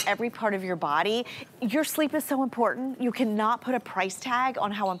underneath every part of your body. Your sleep is so important. You cannot put a price tag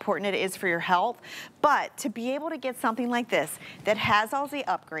on how important it is for your health. But to be able to get something like this that has all the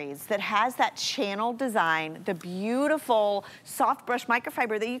upgrades, that has that channel design, the beautiful soft brush microfiber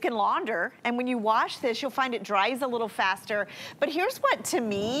that you can launder, and when you wash this, you'll find it dries a little faster. But here's what, to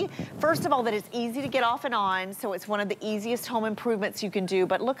me, first of all, that it's easy to get off and on, so it's one of the easiest home improvements you can do.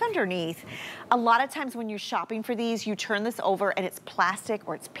 But look underneath. A lot of times when you're shopping for these, you turn this over and it's plastic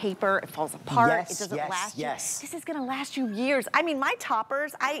or it's paper, it falls apart, it doesn't last you. This is gonna last you years. I mean, my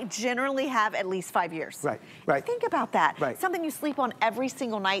toppers, I generally have at least 5 years. Think about that. Something you sleep on every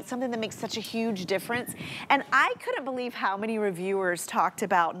single night, something that makes such a huge difference. And I couldn't believe how many reviewers talked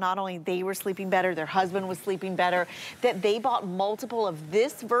about not only they were sleeping better, their husband was sleeping better, that they bought multiple of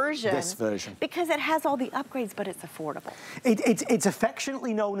this version. Because it has all the upgrades, but it's affordable. It's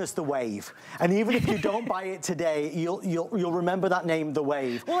affectionately known as the Wave. And even if you don't buy it today, you'll remember that name, the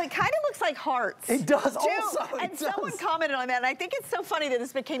Wave. Well, it kind of looks like hearts. It does also. And someone commented on that, and I think it's so funny that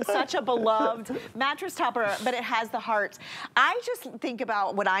this became such a beloved mattress topper, but it has the hearts. I just think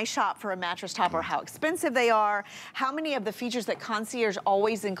about when I shop for a mattress topper, how expensive they are, how many of the features that Concierge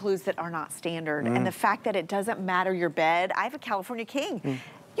always includes that are not standard, and the fact that it doesn't matter your bed. I have a California King.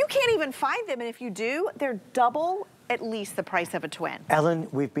 You can't even find them, and if you do, they're double at least the price of a twin. Ellen,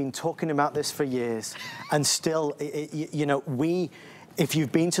 we've been talking about this for years, and still, you know, if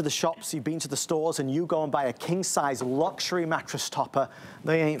you've been to the shops, you've been to the stores, and you go and buy a king-size luxury mattress topper,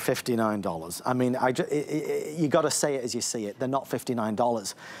 they ain't $59. I mean, you got to say it as you see it. They're not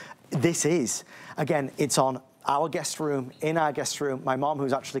 $59. This is, again, it's on our guest room, in our guest room. My mom,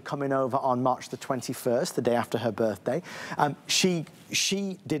 who's actually coming over on March the 21st, the day after her birthday,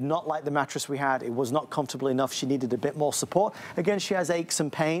 she did not like the mattress we had. It was not comfortable enough. She needed a bit more support. Again, she has aches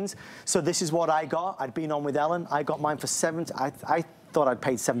and pains. So this is what I got. I'd been on with Ellen. I got mine for $70. I thought I'd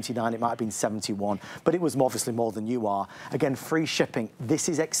paid $79. It might have been $71, but it was obviously more than you are. Again, free shipping. This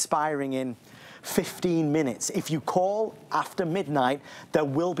is expiring in 15 minutes. If you call after midnight, there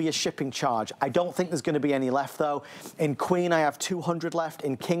will be a shipping charge. I don't think there's going to be any left, though. In Queen, I have 200 left.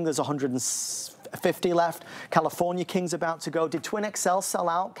 In King, there's 150 left. California King's about to go. Did Twin XL sell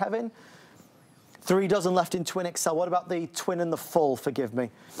out, Kevin? 3 dozen left in Twin XL. What about the Twin and the Full? Forgive me.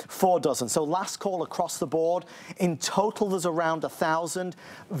 4 dozen. So last call across the board. In total, there's around 1,000.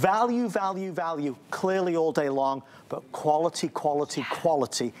 Value, value, value. Clearly all day long. But quality, quality,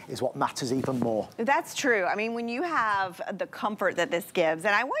 quality is what matters even more. That's true. I mean, when you have the comfort that this gives,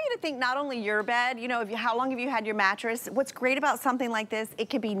 and I want you to think not only your bed, you know, how long have you had your mattress? What's great about something like this, it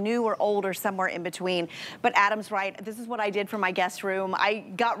can be new or old or somewhere in between. But Adam's right. This is what I did for my guest room. I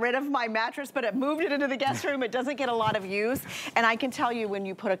got rid of my mattress, but it moved it into the guest room. It doesn't get a lot of use. And I can tell you, when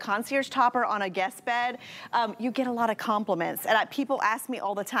you put a concierge topper on a guest bed, you get a lot of compliments. And people ask me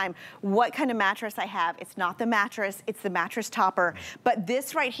all the time, what kind of mattress I have. It's not the mattress. It's the mattress topper. But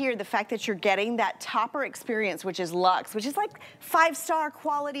this right here, the fact that you're getting that topper experience, which is luxe, which is like 5-star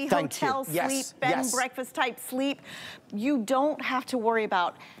quality hotel sleep, bed and breakfast type sleep, you don't have to worry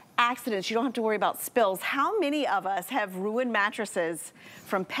about accidents. You don't have to worry about spills. How many of us have ruined mattresses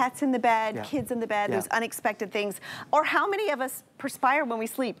from pets in the bed, kids in the bed, those unexpected things? Or how many of us perspire when we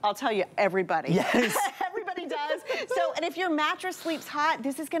sleep? I'll tell you, everybody. Yes. Everybody does. So, and if your mattress sleeps hot,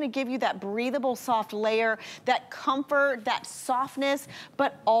 this is going to give you that breathable, soft layer, that comfort, that softness,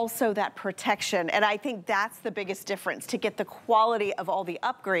 but also that protection. And I think that's the biggest difference, to get the quality of all the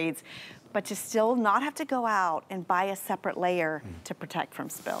upgrades, but to still not have to go out and buy a separate layer to protect from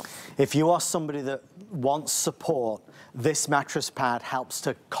spills. If you are somebody that wants support, this mattress pad helps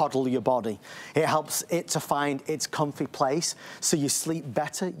to coddle your body. It helps it to find its comfy place, so you sleep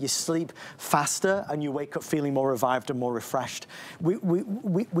better, you sleep faster, and you wake up feeling more revived and more refreshed.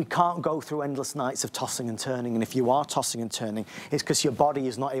 We can't go through endless nights of tossing and turning, and if you are tossing and turning, it's because your body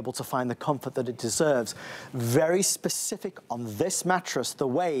is not able to find the comfort that it deserves. Very specific on this mattress, the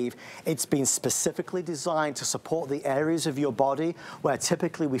Wave, it's been specifically designed to support the areas of your body where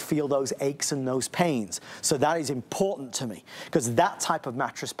typically we feel those aches and those pains. So that is important to me, because that type of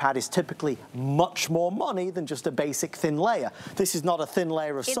mattress pad is typically much more money than just a basic thin layer. This is not a thin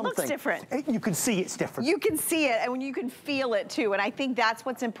layer of something. It looks different. You can see it's different. You can see it, and when you can feel it too. And I think that's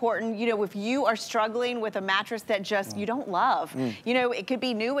what's important. You know, if you are struggling with a mattress that just you don't love, you know, it could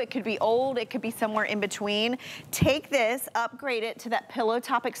be new, it could be old, it could be somewhere in between. Take this, upgrade it to that pillow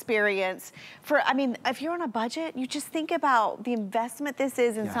top experience. For, I mean, if you're on a budget, you just think about the investment this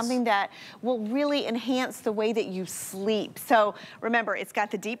is in something that will really enhance the way that you sleep. So remember, it's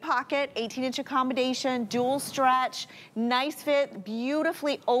got the deep pocket, 18-inch accommodation, dual stretch, nice fit,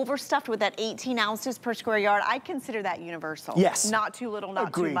 beautifully overstuffed with that 18 ounces per square yard. I consider that universal. Yes. Not too little,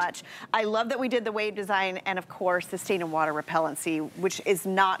 not too much. I love that we did the Wave design, and of course the stain and water repellency, which is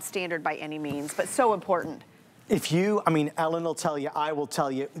not standard by any means, but so important. If you, I mean, Ellen will tell you, I will tell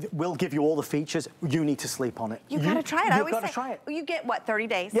you, we'll give you all the features. You need to sleep on it. You gotta try it. I always say, try it. You get what, 30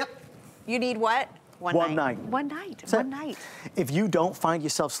 days? Yep. You need what? One night. One night. So one night. If you don't find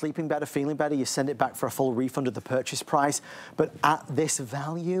yourself sleeping better, feeling better, you send it back for a full refund of the purchase price. But at this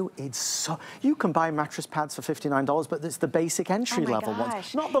value, it's so... You can buy mattress pads for $59, but it's the basic entry level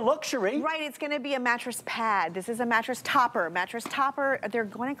ones, not the luxury. Right, it's going to be a mattress pad. This is a mattress topper. Mattress topper, they're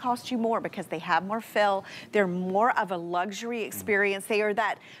going to cost you more because they have more fill. They're more of a luxury experience. They are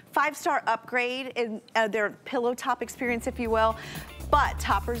that 5-star upgrade in their pillow top experience, if you will. But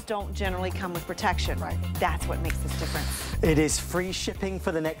toppers don't generally come with protection. Right. That's what makes this difference. It is free shipping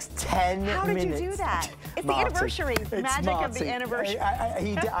for the next 10 minutes. How did you do that? It's the anniversary. Magic of the anniversary.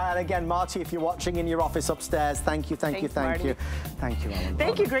 And again, Marty, if you're watching in your office upstairs, thank you, thank you, thank you. Thank you, Ellen.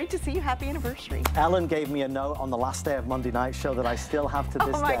 Thank you. Great to see you. Happy anniversary. Ellen gave me a note on the last day of Monday Night Show that I still have to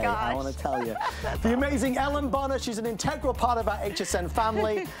this day. I want to tell you. The amazing Ellen Bonner, she's an integral part of our HSN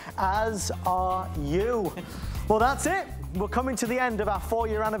family, as are you. Well, that's it. We're coming to the end of our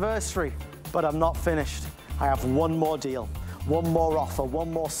 4-year anniversary, but I'm not finished. I have one more deal, one more offer,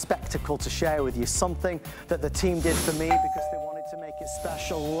 one more spectacle to share with you, something that the team did for me because they wanted to make it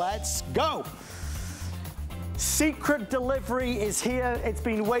special. Let's go. Secret delivery is here. It's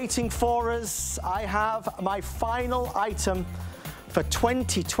been waiting for us. I have my final item for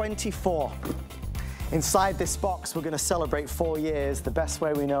 2024. Inside this box, we're going to celebrate 4 years the best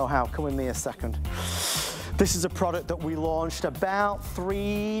way we know how. Come with me a second. This is a product that we launched about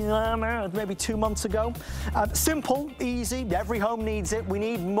 3, maybe 2 months ago. Simple, easy, every home needs it. We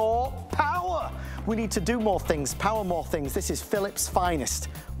need more power. We need to do more things, power more things. This is Philips' finest.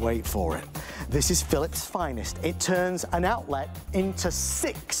 Wait for it. This is Philips' finest. It turns an outlet into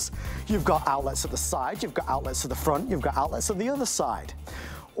 6. You've got outlets at the side, you've got outlets at the front, you've got outlets on the other side.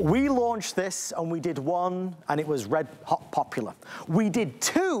 We launched this and we did 1 and it was red hot popular. We did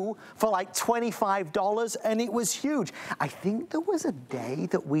 2 for like $25 and it was huge. I think there was a day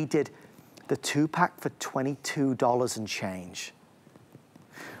that we did the 2-pack for $22 and change.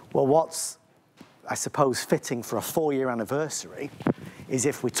 Well, what's I suppose, fitting for a 4-year anniversary is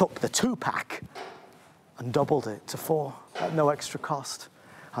if we took the 2-pack and doubled it to 4 at no extra cost.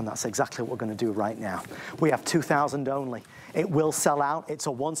 And that's exactly what we're going to do right now. We have 2,000 only. It will sell out. It's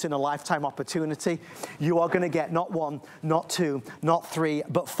a once-in-a-lifetime opportunity. You are going to get not 1, not 2, not 3,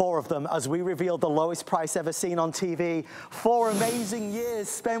 but 4 of them as we reveal the lowest price ever seen on TV. 4 amazing years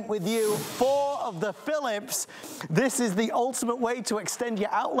spent with you. 4 of the Philips. This is the ultimate way to extend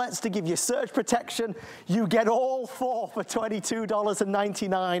your outlets to give you surge protection. You get all 4 for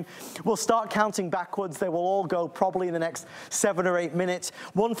 $22.99. We'll start counting backwards. They will all go probably in the next 7 or 8 minutes.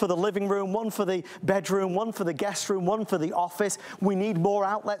 1 for the living room, 1 for the bedroom, 1 for the guest room, 1 for the office. We need more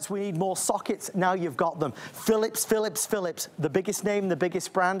outlets. We need more sockets. Now you've got them. Philips, Philips, Philips. The biggest name, the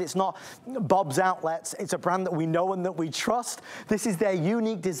biggest brand. It's not Bob's Outlets. It's a brand that we know and that we trust. This is their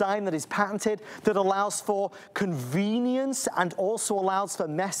unique design that is patented, that allows for convenience and also allows for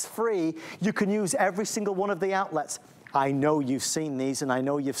mess-free. You can use every single one of the outlets. I know you've seen these, and I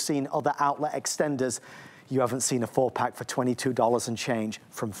know you've seen other outlet extenders. You haven't seen a 4-pack for $22 and change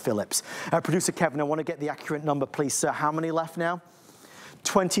from Philips. Producer Kevin, I want to get the accurate number, please, sir. How many left now?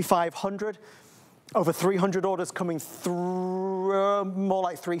 2,500. Over 300 orders coming through, more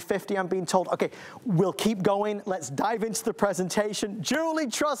like 350, I'm being told. Okay, we'll keep going. Let's dive into the presentation. Julie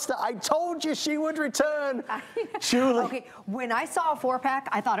Truster, I told you she would return. Julie. Okay, when I saw a 4-pack,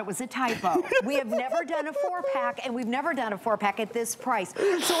 I thought it was a typo. We have never done a 4-pack, and we've never done a 4-pack at this price.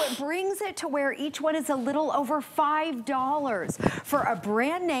 So it brings it to where each one is a little over $5 for a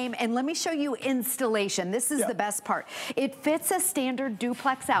brand name. And let me show you installation. This is the best part. It fits a standard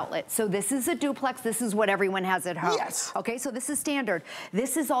duplex outlet. So this is a duplex. This is what everyone has at home. Yes. Okay, so this is standard.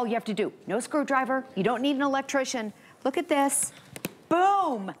 This is all you have to do. No screwdriver. You don't need an electrician. Look at this.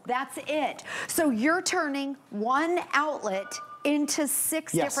 Boom. That's it. So you're turning one outlet into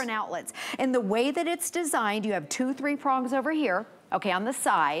 6 different outlets. And the way that it's designed, you have 2 3-prongs over here. Okay, on the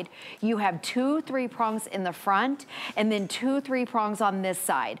side, you have 2 3-prongs in the front and then 2 3-prongs on this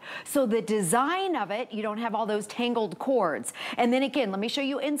side. So the design of it, you don't have all those tangled cords. And then again, let me show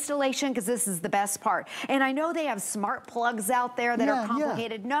you installation because this is the best part. And I know they have smart plugs out there that are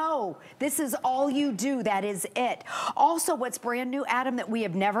complicated. No, this is all you do. That is it. Also, what's brand new, Adam, that we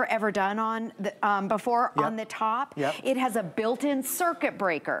have never ever done on the, before, on the top, it has a built-in circuit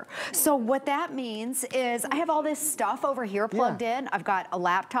breaker. So what that means is I have all this stuff over here plugged in. I've got a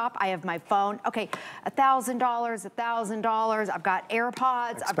laptop, I have my phone. Okay, $1,000, $1,000. I've got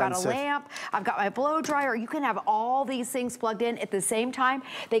AirPods, I've got a lamp, I've got my blow dryer. You can have all these things plugged in at the same time.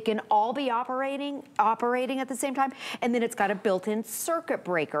 They can all be operating at the same time. And then it's got a built-in circuit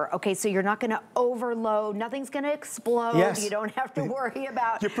breaker. Okay, so you're not gonna overload, nothing's gonna explode. You don't have to worry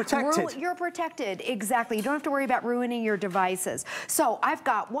about— You're protected. You're protected, exactly. You don't have to worry about ruining your devices. So I've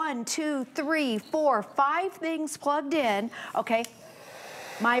got 1, 2, 3, 4, 5 things plugged in, okay?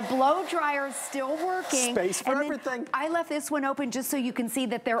 My blow dryer is still working. Space for everything. I left this one open just so you can see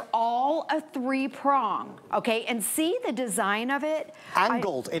that they're all a 3-prong, okay? And see the design of it?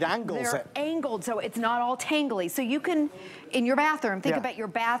 Angled, it angles it. They're angled, so it's not all tangly. So you can, in your bathroom, think about your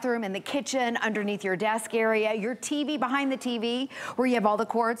bathroom and the kitchen, underneath your desk area, your TV, behind the TV, where you have all the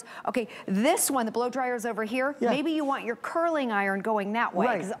cords. Okay, this one, the blow dryer is over here. Maybe you want your curling iron going that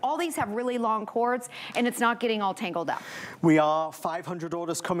way, because all these have really long cords, and it's not getting all tangled up. We are 500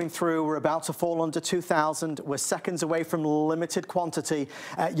 orders coming through. We're about to fall under 2,000. We're seconds away from limited quantity.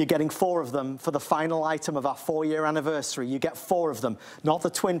 You're getting 4 of them for the final item of our 4-year anniversary. You get 4 of them, not the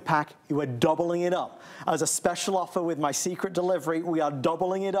twin pack. You are doubling it up. As a special offer with my secret delivery, we are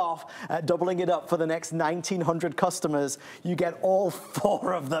doubling it up for the next 1,900 customers. You get all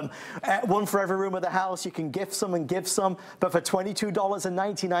 4 of them. 1 for every room of the house. You can gift some and give some, but for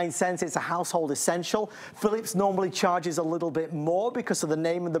 $22.99, it's a household essential. Philips normally charges a little bit more because of the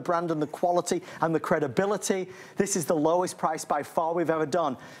name and the brand and the quality and the credibility. This is the lowest price by far we've ever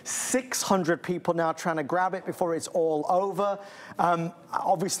done. 600 people now trying to grab it before it's all over.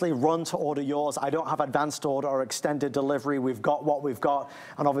 Obviously, run to order yours. I don't have advanced order or extended delivery. We've got what we've got.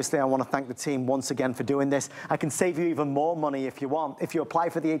 And obviously, I want to thank the team once again for doing this. I can save you even more money if you want. If you apply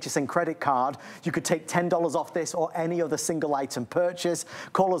for the HSN credit card, you could take $10 off this or any other single item purchase.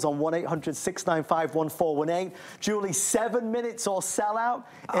 Call us on 1-800-695-1418. Julie, 7 minutes or sell out.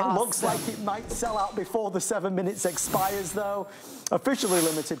 It looks like it might sell out before the 7 minutes expires, though. Officially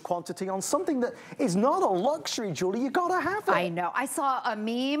limited quantity on something that is not a luxury, Julie. You gotta have it. I know. I saw a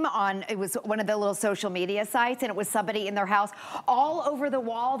meme on, it was one of the little social media sites, and it was somebody in their house. All over the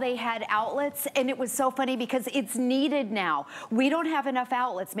wall, they had outlets, and it was so funny because it's needed now. We don't have enough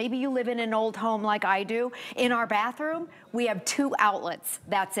outlets. Maybe you live in an old home like I do. In our bathroom, we have 2 outlets.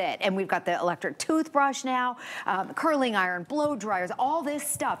 That's it. And we've got the electric toothbrush now, curling iron, blow dryers, all this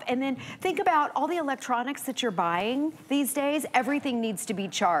stuff. And then think about all the electronics that you're buying these days. Everything needs to be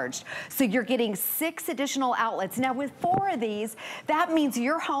charged. So you're getting 6 additional outlets. Now with 4 of these, that means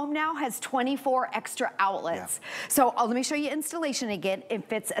your home now has 24 extra outlets. Yeah. So let me show you installation again. It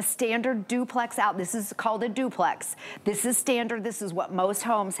fits a standard duplex out. This is called a duplex. This is standard. This is what most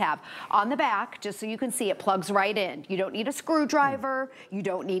homes have. On the back, just so you can see, it plugs right in. You don't need a screwdriver. You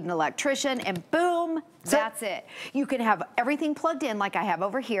don't need an electrician, and boom, that's it. You can have everything plugged in like I have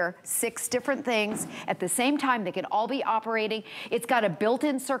over here, 6 different things at the same time. They can all be operating. It's got a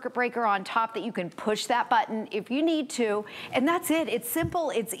built-in circuit breaker on top that you can push that button if you need to, and that's it. It's simple,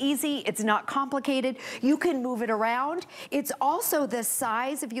 it's easy, it's not complicated. You can move it around. It's also the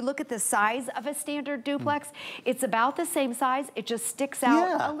size, if you look at the size of a standard duplex, it's about the same size. It just sticks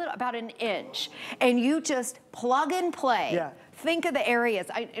out a little, about 1 inch, and you just plug and play. Yeah. Think of the areas.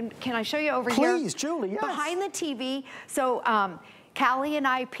 Can I show you over here? Please, Julie, yes. Behind the TV. So, Callie and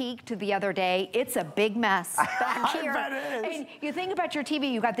I peeked the other day. It's a big mess back here. I bet it is. And you think about your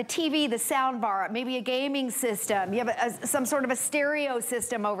TV, you got the TV, the sound bar, maybe a gaming system. You have some sort of a stereo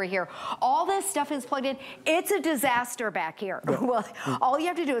system over here. All this stuff is plugged in. It's a disaster back here. Yeah. Well, all you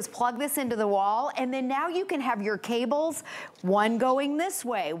have to do is plug this into the wall, and then now you can have your cables, one going this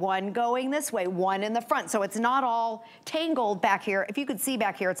way, one going this way, one in the front. So it's not all tangled back here. If you could see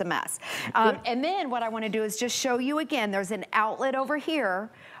back here, it's a mess. And then what I want to do is just show you again, there's an outlet over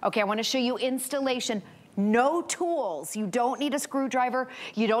here. Okay, I want to show you installation. No tools. You don't need a screwdriver.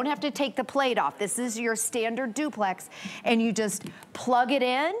 You don't have to take the plate off. This is your standard duplex, and you just plug it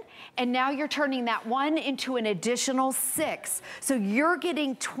in, and now you're turning that 1 into an additional 6. So you're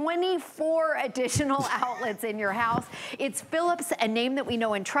getting 24 additional outlets in your house. It's Philips, a name that we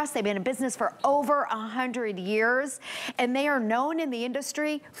know and trust. They've been in business for over 100 years, and they are known in the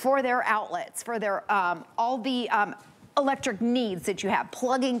industry for their outlets, for their all the electric needs that you have,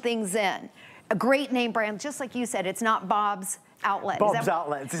 plugging things in. A great name brand, just like you said, it's not Bob's Outlet. Bob's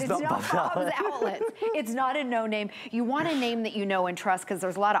Outlets. It's not Bob's Outlets. It's not a no name. You want a name that you know and trust, because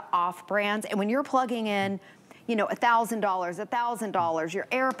there's a lot of off brands, and when you're plugging in, you know, $1,000, your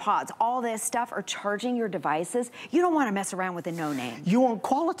AirPods, all this stuff are charging your devices. You don't want to mess around with a no name. You want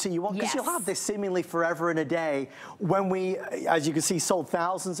quality. You want, because you'll have this seemingly forever and a day. When we, as you can see, sold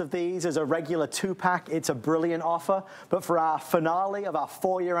thousands of these as a regular 2-pack, it's a brilliant offer. But for our finale of our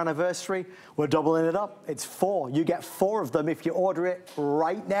 4-year anniversary, we're doubling it up. It's 4. You get 4 of them if you order it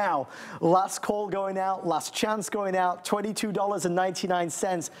right now. Last call going out, last chance going out,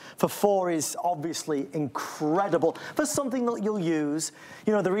 $22.99 for 4 is obviously incredible for something that you'll use.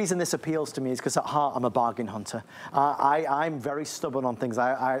 You know, the reason this appeals to me is because at heart I'm a bargain hunter. I'm very stubborn on things.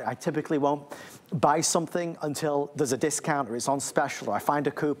 I typically won't buy something until there's a discount or it's on special or I find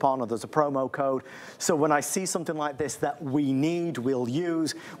a coupon or there's a promo code. So when I see something like this that we need, we'll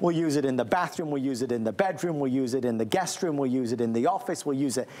use it in the bathroom, we'll use it in the bedroom, we'll use it in the guest room, we'll use it in the office, we'll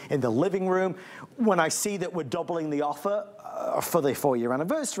use it in the living room. When I see that we're doubling the offer for the 4-year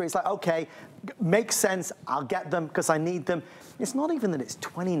anniversary, it's like, okay, makes sense, I'll get them because I need them. It's not even that it's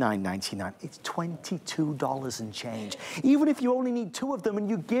 $29.99, it's $22 and change. Even if you only need 2 of them and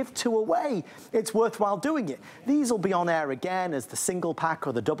you give 2 away, it's worthwhile doing it. These will be on air again as the single pack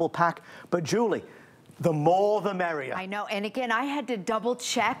or the double pack, but Julie, the more the merrier. I know, and again, I had to double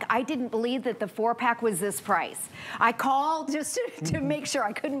check. I didn't believe that the 4-pack was this price. I called just to make sure.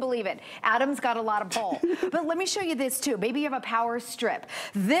 I couldn't believe it. Adam's got a lot of pull. But let me show you this too. Maybe you have a power strip.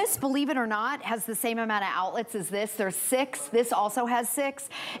 This, believe it or not, has the same amount of outlets as this. There's 6. This also has 6.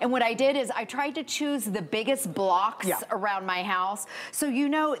 And what I did is I tried to choose the biggest blocks around my house. So you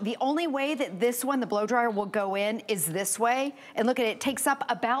know, the only way that this one, the blow dryer, will go in is this way. And look at it, it takes up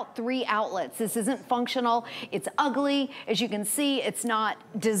about 3 outlets. This isn't functional. It's ugly. As you can see, it's not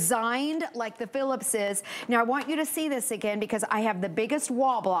designed like the Philips is. Now, I want you to see this again because I have the biggest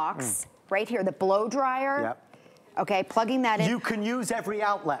wall blocks right here, the blow dryer. Okay, plugging that in. You can use every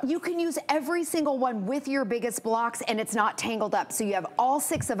outlet. You can use every single one with your biggest blocks and it's not tangled up. So you have all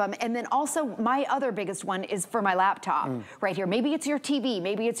 6 of them. And then also my other biggest one is for my laptop right here. Maybe it's your TV,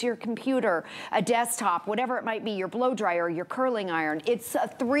 maybe it's your computer, a desktop, whatever it might be, your blow dryer, your curling iron. It's a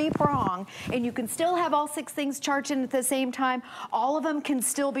 3-prong and you can still have all 6 things charging at the same time. All of them can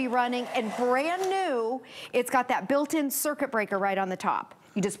still be running and brand new, it's got that built-in circuit breaker right on the top.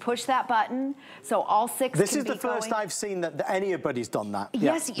 You just push that button, so all 6 This can is be the first going. I've seen that anybody's done that.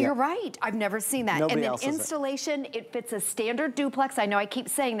 Yes, you're right. I've never seen that. Nobody and then else has installation, it fits a standard duplex. I know I keep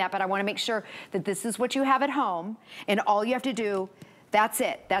saying that, but I want to make sure that this is what you have at home, and all you have to do, that's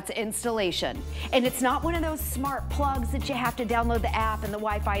it. That's installation. And it's not one of those smart plugs that you have to download the app and the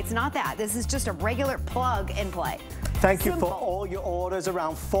Wi-Fi. It's not that. This is just a regular plug and play. Thank you for all your orders.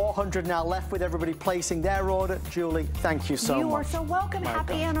 Around 400 now left with everybody placing their order. Julie, thank you so much. You are so welcome.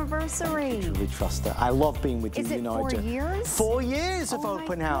 Happy anniversary. Julie Truster. I love being with you. Is it 4 years? 4 years of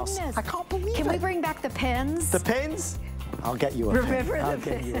open house. Goodness. I can't believe it. Can we bring back the pins? The pins? I'll get you a Remember pin. I'll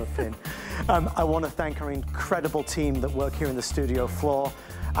get you a pin. I want to thank our incredible team that work here in the studio floor.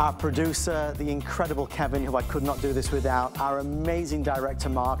 Our producer, the incredible Kevin, who I could not do this without. Our amazing director,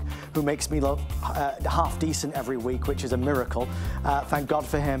 Mark, who makes me look half decent every week, which is a miracle. Thank God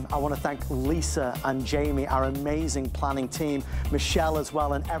for him. I want to thank Lisa and Jamie, our amazing planning team, Michelle as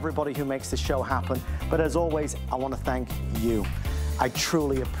well, and everybody who makes this show happen. But as always, I want to thank you. I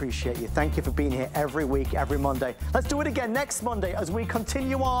truly appreciate you. Thank you for being here every week, every Monday. Let's do it again next Monday as we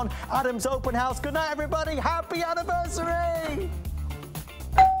continue on Adam's Open House. Good night, everybody. Happy anniversary.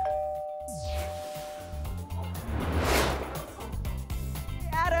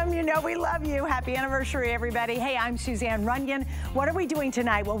 Adam, you know we love you. Happy anniversary, everybody. Hey, I'm Suzanne Runyon. What are we doing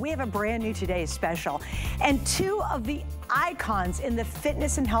tonight? Well, we have a brand new Today's Special. And 2 of the icons in the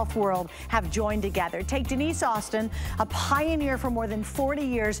fitness and health world have joined together. Take Denise Austin, a pioneer for more than 40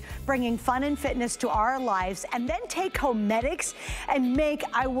 years, bringing fun and fitness to our lives, and then take Homedics and make,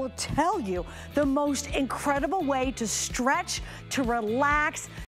 I will tell you, the most incredible way to stretch, to relax,